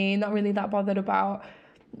uni, not really that bothered about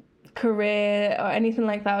career or anything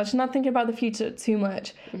like that, she's not thinking about the future too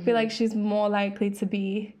much, I feel like she's more likely to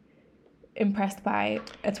be impressed by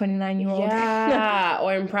a 29-year-old. Yeah,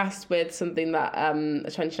 or impressed with something that a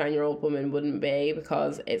 29-year-old woman wouldn't be,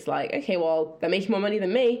 because it's like, okay, well, they're making more money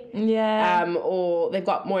than me. Yeah. Or they've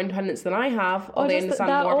got more independence than I have, or they understand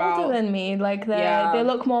more about... They're older than me, like, they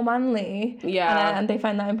look more manly. Yeah. And they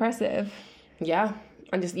find that impressive. Yeah.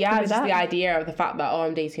 And just, just the idea of the fact that,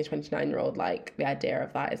 I'm dating a 29-year-old, like, the idea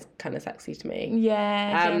of that is kind of sexy to me.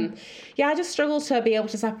 Yeah. I just struggle to be able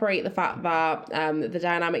to separate the fact that the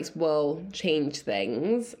dynamics will change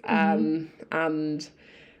things, and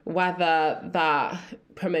whether that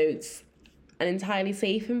promotes an entirely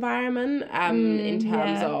safe environment in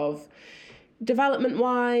terms of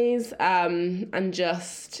development-wise, and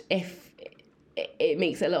just if it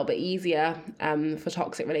makes it a little bit easier for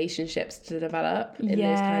toxic relationships to develop in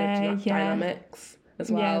those kind of dynamics as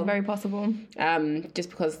well. Yeah, very possible. Just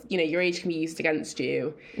because, your age can be used against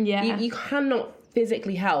you. Yeah. You cannot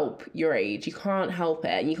physically help your age. You can't help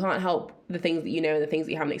it. And you can't help the things that you know and the things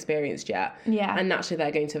that you haven't experienced yet. Yeah. And naturally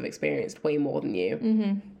they're going to have experienced way more than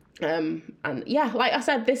you. And like I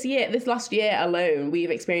said, this last year alone,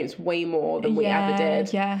 we've experienced way more than we ever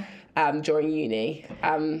did. Yeah. During uni.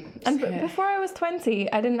 Before I was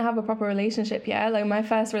 20, I didn't have a proper relationship yet. Like, my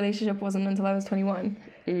first relationship wasn't until I was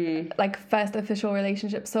 21. Like, first official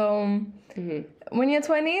relationship. So when you're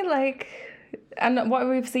 20, like, and what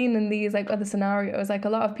we've seen in these, like, other scenarios, like, a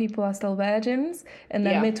lot of people are still virgins in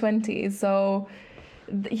their mid-20s. So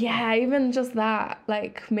even just that,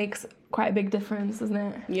 like, makes quite a big difference, doesn't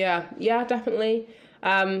it? Yeah, definitely.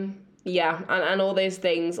 And all those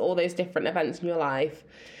things, all those different events in your life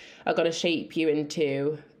are going to shape you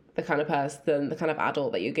into the kind of person, the kind of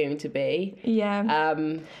adult that you're going to be. Yeah.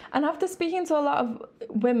 And after speaking to a lot of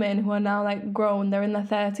women who are now, like, grown, they're in their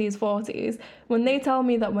 30s, 40s, when they tell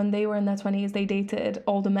me that when they were in their 20s, they dated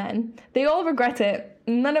older men, they all regret it.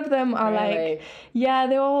 None of them are like,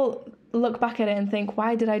 they all look back at it and think,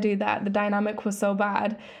 why did I do that? The dynamic was so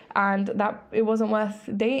bad, and that it wasn't worth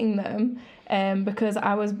dating them, because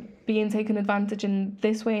I was being taken advantage in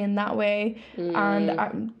this way and that way,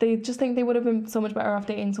 and they just think they would have been so much better off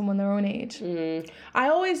dating someone their own age. I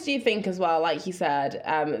always do think as well, like you said,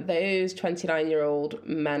 those 29-year-old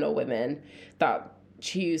men or women that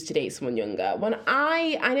choose to date someone younger, when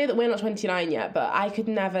I know that we're not 29 yet, but I could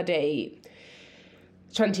never date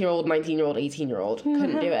 20-year-old, 19-year-old, 18-year-old.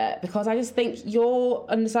 Couldn't do it, because I just think your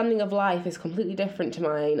understanding of life is completely different to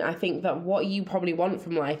mine. I think that what you probably want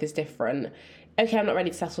from life is different. Okay, I'm not ready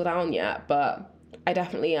to settle down yet, but I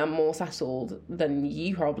definitely am more settled than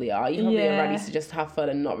you probably are. You probably are ready to just have fun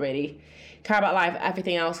and not really care about life.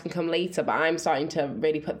 Everything else can come later, but I'm starting to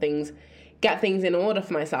really get things in order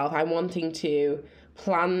for myself. I'm wanting to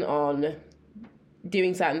plan on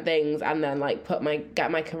doing certain things and then, like, get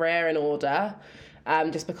my career in order,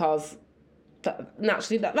 just because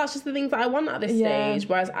naturally that's just the things that I want at this stage,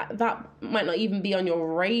 whereas that might not even be on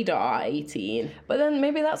your radar at 18. But then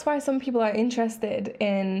maybe that's why some people are interested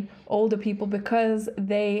in older people, because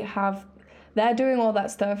they're doing all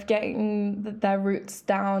that stuff, getting their roots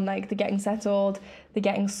down, like they're getting settled, they're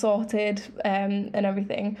getting sorted, and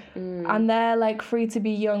everything, and they're like free to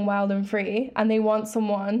be young, wild and free, and they want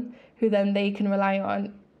someone who then they can rely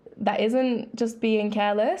on that isn't just being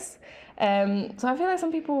careless. So I feel like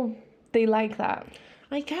some people, they like that.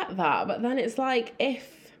 I get that, but then it's like,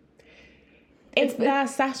 if they're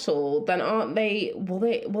settled, then aren't they? Will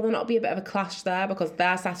there not be a bit of a clash there, because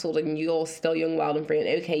they're settled and you're still young, wild and free,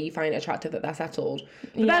 and okay, you find it attractive that they're settled,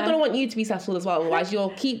 but they're gonna want you to be settled as well. Otherwise,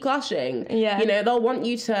 you'll keep clashing. Yeah. You know, they'll want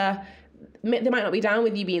you to. They might not be down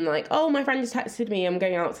with you being like, oh, my friend just texted me, I'm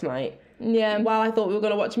going out tonight. Yeah. Well, I thought we were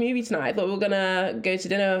going to watch a movie tonight. I thought we were going to go to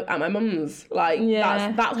dinner at my mum's. Like,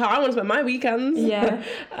 that's how I want to spend my weekends. Yeah.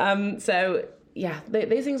 So, yeah,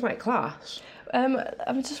 those things might clash. I'm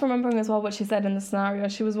just remembering as well what she said in the scenario.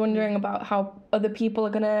 She was wondering about how other people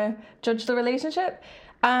are going to judge the relationship.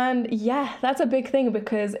 And yeah, that's a big thing,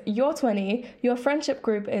 because you're 20, your friendship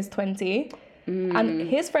group is 20, and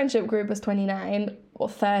his friendship group is 29 or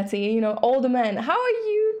 30, you know, older men. How are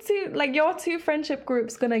you two, like, your two friendship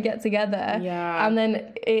groups gonna get together and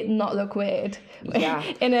then it not look weird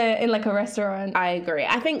in like a restaurant? I agree.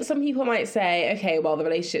 I think some people might say, okay, well, the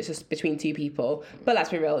relationship's just between two people, but let's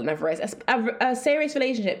be real, it never is. A serious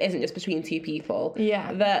relationship isn't just between two people.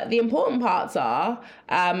 The important parts are,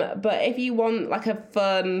 but if you want like a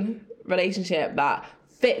fun relationship that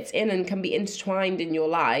fits in and can be intertwined in your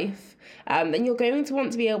life, then you're going to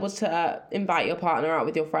want to be able to invite your partner out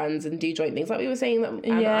with your friends and do joint things, like we were saying that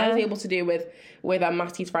I was able to do with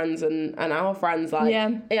Matty's friends and our friends,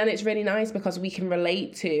 and it's really nice because we can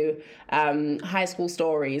relate to high school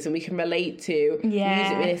stories, and we can relate to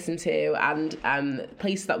music we listen to, and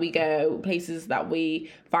places that we go, places that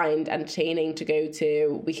we find entertaining to go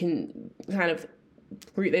to. We can kind of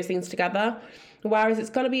group those things together, whereas it's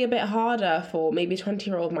going to be a bit harder for maybe a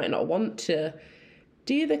 20-year-old might not want to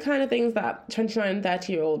do the kind of things that 29 and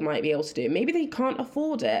 30-year-old might be able to do. Maybe they can't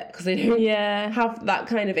afford it because they don't have that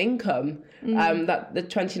kind of income that the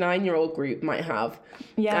 29-year-old group might have.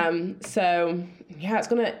 So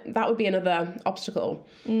that would be another obstacle.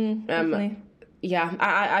 Definitely.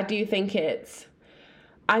 I do think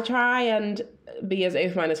I try and be as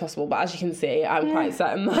open-minded as possible, but as you can see, I'm quite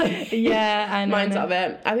set in my mindset of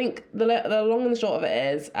it. I think the long and the short of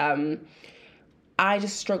it is, I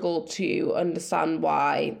just struggle to understand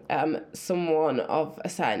why someone of a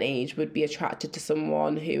certain age would be attracted to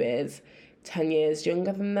someone who is 10 years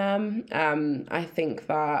younger than them. I think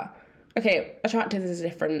that, okay, attracted is a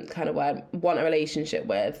different kind of word, want a relationship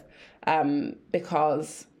with,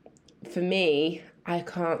 because for me, I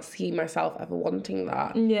can't see myself ever wanting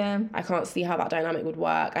that. I can't see how that dynamic would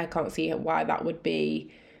work. I can't see why that would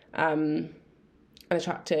be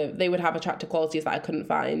attractive. They would have attractive qualities that I couldn't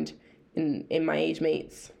find in my age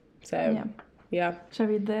mates. So yeah. Shall I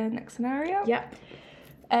read the next scenario? Yeah.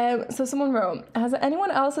 So someone wrote, has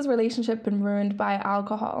anyone else's relationship been ruined by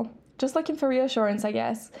alcohol? Just looking for reassurance, I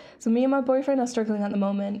guess. So me and my boyfriend are struggling at the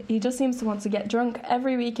moment. He just seems to want to get drunk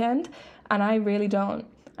every weekend, and I really don't.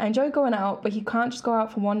 I enjoy going out, but he can't just go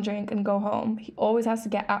out for one drink and go home. He always has to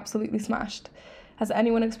get absolutely smashed. Has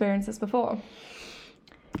anyone experienced this before?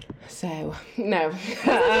 So, no. This is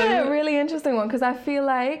a really interesting one, because I feel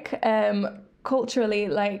like culturally,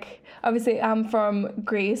 like, obviously I'm from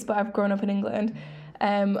Greece, but I've grown up in England.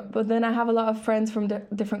 But then I have a lot of friends from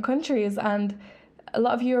different countries, and a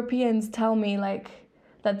lot of Europeans tell me, like,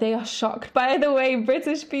 that they are shocked by the way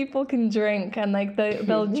British people can drink, and like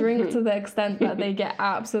they'll drink to the extent that they get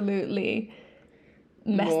absolutely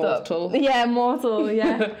messed up. Yeah, mortal,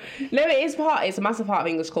 yeah. No, it's a massive part of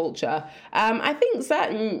English culture. I think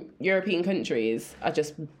certain European countries are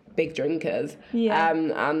just big drinkers.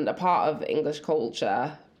 And a part of English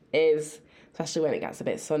culture is, especially when it gets a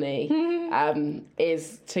bit sunny,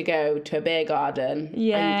 is to go to a beer garden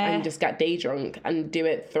and just get day drunk and do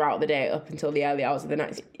it throughout the day up until the early hours of the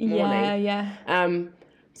next morning.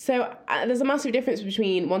 So there's a massive difference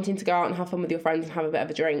between wanting to go out and have fun with your friends and have a bit of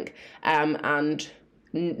a drink and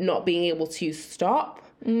not being able to stop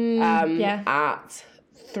at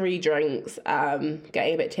 3 drinks,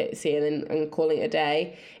 getting a bit tipsy and calling it a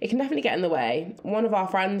day. It can definitely get in the way. One of our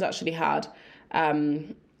friends actually had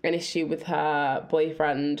an issue with her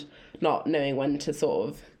boyfriend not knowing when to sort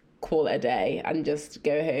of call it a day and just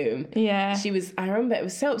go home. I remember it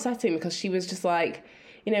was so upsetting because she was just like,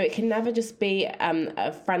 you know, it can never just be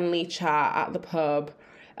a friendly chat at the pub,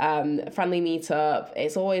 a friendly meet-up.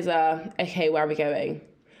 It's always okay, where are we going?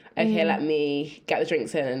 okay, let me get the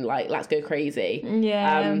drinks in and like let's go crazy.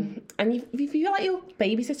 Yeah. And you feel like you're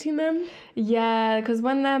babysitting them. Yeah, because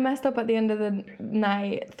when they're messed up at the end of the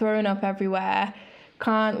night, throwing up everywhere,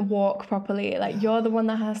 can't walk properly, like you're the one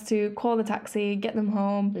that has to call the taxi, get them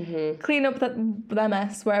home, clean up their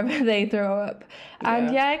mess wherever they throw up.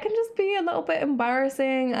 And yeah, it can just be a little bit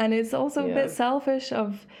embarrassing, and it's also a bit selfish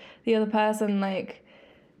of the other person, like,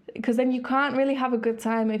 because then you can't really have a good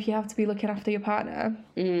time if you have to be looking after your partner.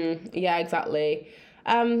 Yeah, exactly.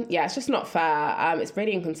 Yeah, it's just not fair. It's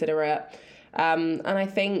really inconsiderate. And I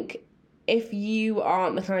think if you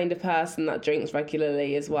aren't the kind of person that drinks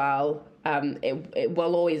regularly as well, it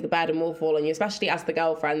will always, the burden will fall on you, especially as the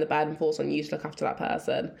girlfriend, the burden falls on you to look after that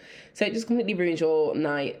person. So it just completely ruins your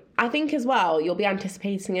night. I think as well, you'll be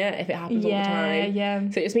anticipating it if it happens all the time. Yeah.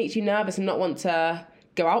 So it just makes you nervous and not want to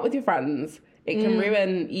go out with your friends. It can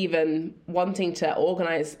ruin even wanting to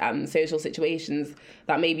organise social situations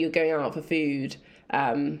that maybe you're going out for food.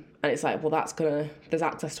 And it's like, well, there's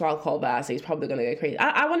access to alcohol there, so he's probably going to go crazy.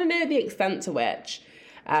 I want to know the extent to which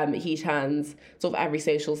he turns sort of every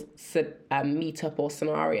social meetup or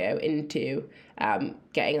scenario into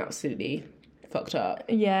getting absolutely fucked up.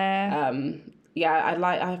 Yeah.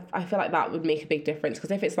 I feel like that would make a big difference,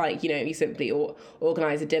 because if it's like, you simply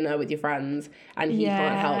organise a dinner with your friends and he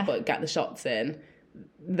can't help but get the shots in,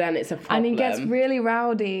 then it's a problem. And he gets really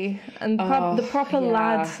rowdy, and the proper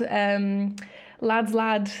lad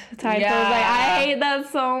type. Yeah. I was like, I hate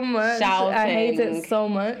that so much. Shouting. I hate it so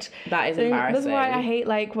much. That is embarrassing. That's why I hate,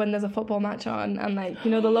 like, when there's a football match on and, like, the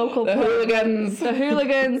local the hooligans. The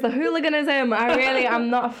hooliganism. I'm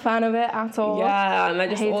not a fan of it at all. Yeah, and they're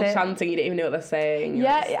just all chanting. You don't even know what they're saying.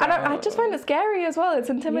 Yeah, I just find it scary as well. It's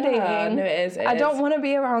intimidating. Yeah, no, it is. I don't want to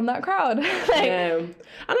be around that crowd. No.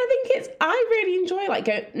 And I think I really enjoy,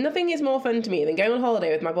 like, nothing is more fun to me than going on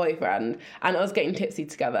holiday with my boyfriend and us getting tipsy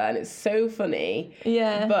together, and it's so funny.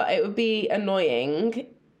 Yeah. But it would be annoying,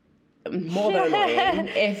 more than annoying,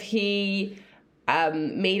 if he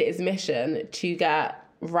made it his mission to get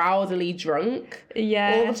rowdily drunk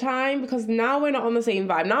all the time, because now we're not on the same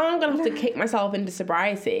vibe. Now I'm going to have to kick myself into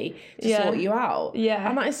sobriety to sort you out. Yeah.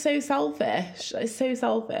 And that is so selfish. That is so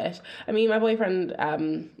selfish. I mean, my boyfriend,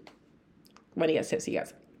 when he gets tipsy, he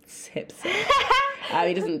gets tipsy.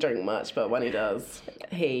 He doesn't drink much, but when he does,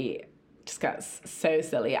 he just gets so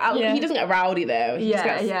silly. He doesn't get rowdy though. He just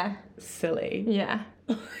gets silly. Yeah.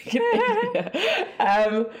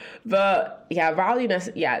 But yeah, rowdiness,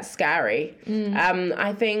 it's scary.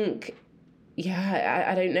 I think,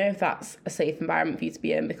 I don't know if that's a safe environment for you to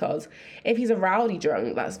be in, because if he's a rowdy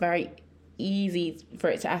drunk, that's very easy for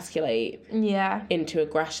it to escalate into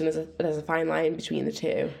aggression. There's a fine line between the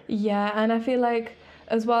two. Yeah, and I feel like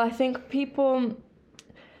as well, I think people...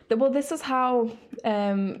 Well, this is how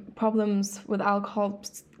problems with alcohol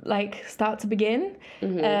start to begin.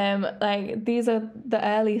 These are the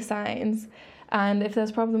early signs, and if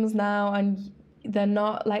there's problems now and they're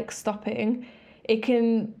not stopping, it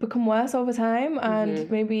can become worse over time,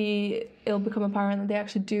 and maybe it'll become apparent that they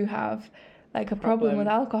actually do have a problem with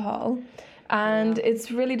alcohol, and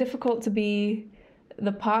it's really difficult to be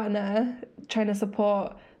the partner trying to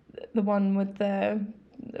support the one with the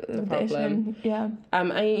problem.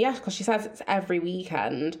 Because she says it's every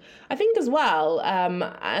weekend. I think as well,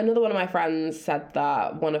 another one of my friends said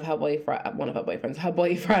that her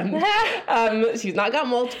boyfriend, she's not got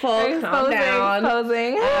multiple, calm down,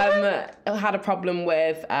 had a problem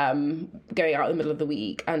with going out in the middle of the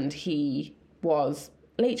week, and he was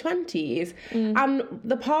late 20s, and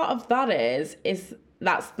the part of that is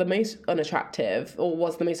that's the most unattractive, or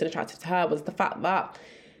was the most unattractive to her, was the fact that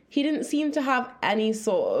he didn't seem to have any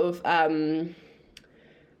sort of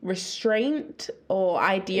restraint or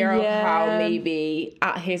idea of how maybe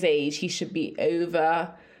at his age he should be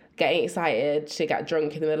over getting excited to get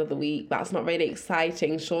drunk in the middle of the week. That's not really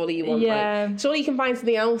exciting. Surely you want surely you can find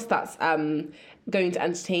something else that's going to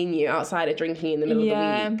entertain you outside of drinking in the middle of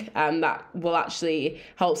the week, and that will actually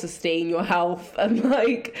help sustain your health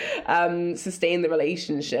and sustain the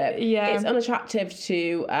relationship. It's unattractive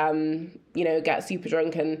to get super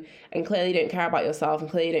drunk and clearly don't care about yourself, and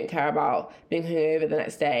clearly don't care about being hungover the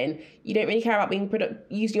next day, and you don't really care about being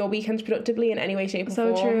using your weekends productively in any way, shape or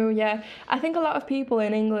form. So true. I think a lot of people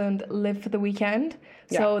in England live for the weekend.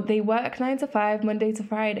 So they work 9 to 5, Monday to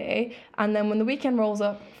Friday, and then when the weekend rolls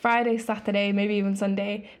up, Friday, Saturday, maybe even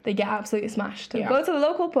Sunday, they get absolutely smashed. They go to the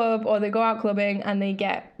local pub or they go out clubbing and they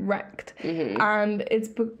get wrecked. And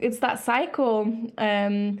it's that cycle.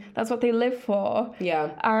 That's what they live for.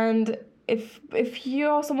 And if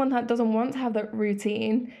you're someone that doesn't want to have that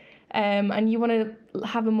routine, and you want to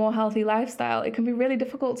have a more healthy lifestyle, it can be really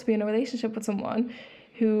difficult to be in a relationship with someone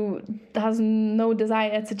who has no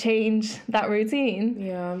desire to change that routine.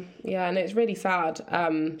 Yeah, and it's really sad.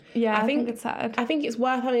 I think it's sad. I think it's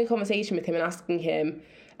worth having a conversation with him and asking him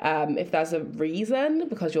if there's a reason,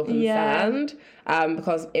 because you're concerned.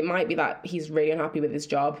 Because it might be that he's really unhappy with his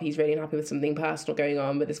job, he's really unhappy with something personal going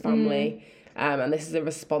on with his family, and this is a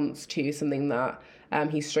response to something that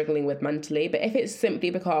he's struggling with mentally. But if it's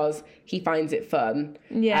simply because he finds it fun,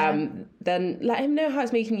 then let him know how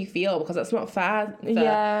it's making you feel, because that's not fair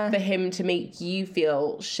for him to make you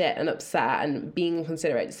feel shit and upset and being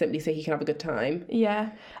inconsiderate simply so he can have a good time.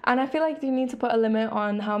 Yeah, and I feel like you need to put a limit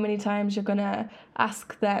on how many times you're gonna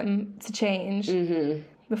ask them to change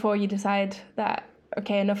before you decide that,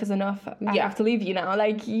 okay, enough is enough. I have to leave you now.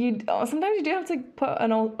 Like, sometimes you do have to put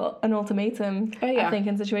an ultimatum, I think,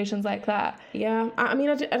 in situations like that. Yeah. I mean,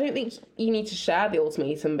 I don't think you need to share the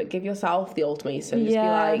ultimatum, but give yourself the ultimatum. Just be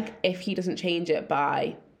like, if he doesn't change it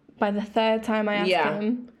by the third time I ask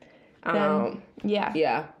him, then,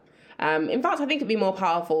 Yeah. In fact, I think it'd be more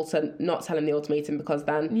powerful to not tell him the ultimatum, because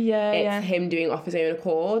then it's him doing it off his own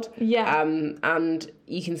accord. And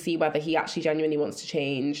you can see whether he actually genuinely wants to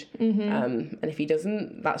change. And if he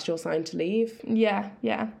doesn't, that's your sign to leave. Yeah.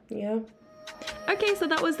 Okay, so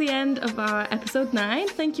that was the end of our episode 9.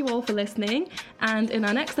 Thank you all for listening. And in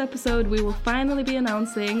our next episode, we will finally be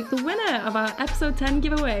announcing the winner of our episode 10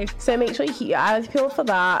 giveaway. So make sure you keep your eyes peeled for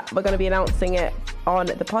that. We're going to be announcing it on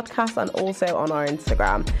the podcast and also on our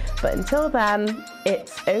Instagram. But until then,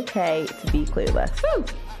 it's okay to be clueless.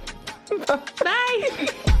 Woo!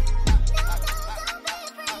 Bye!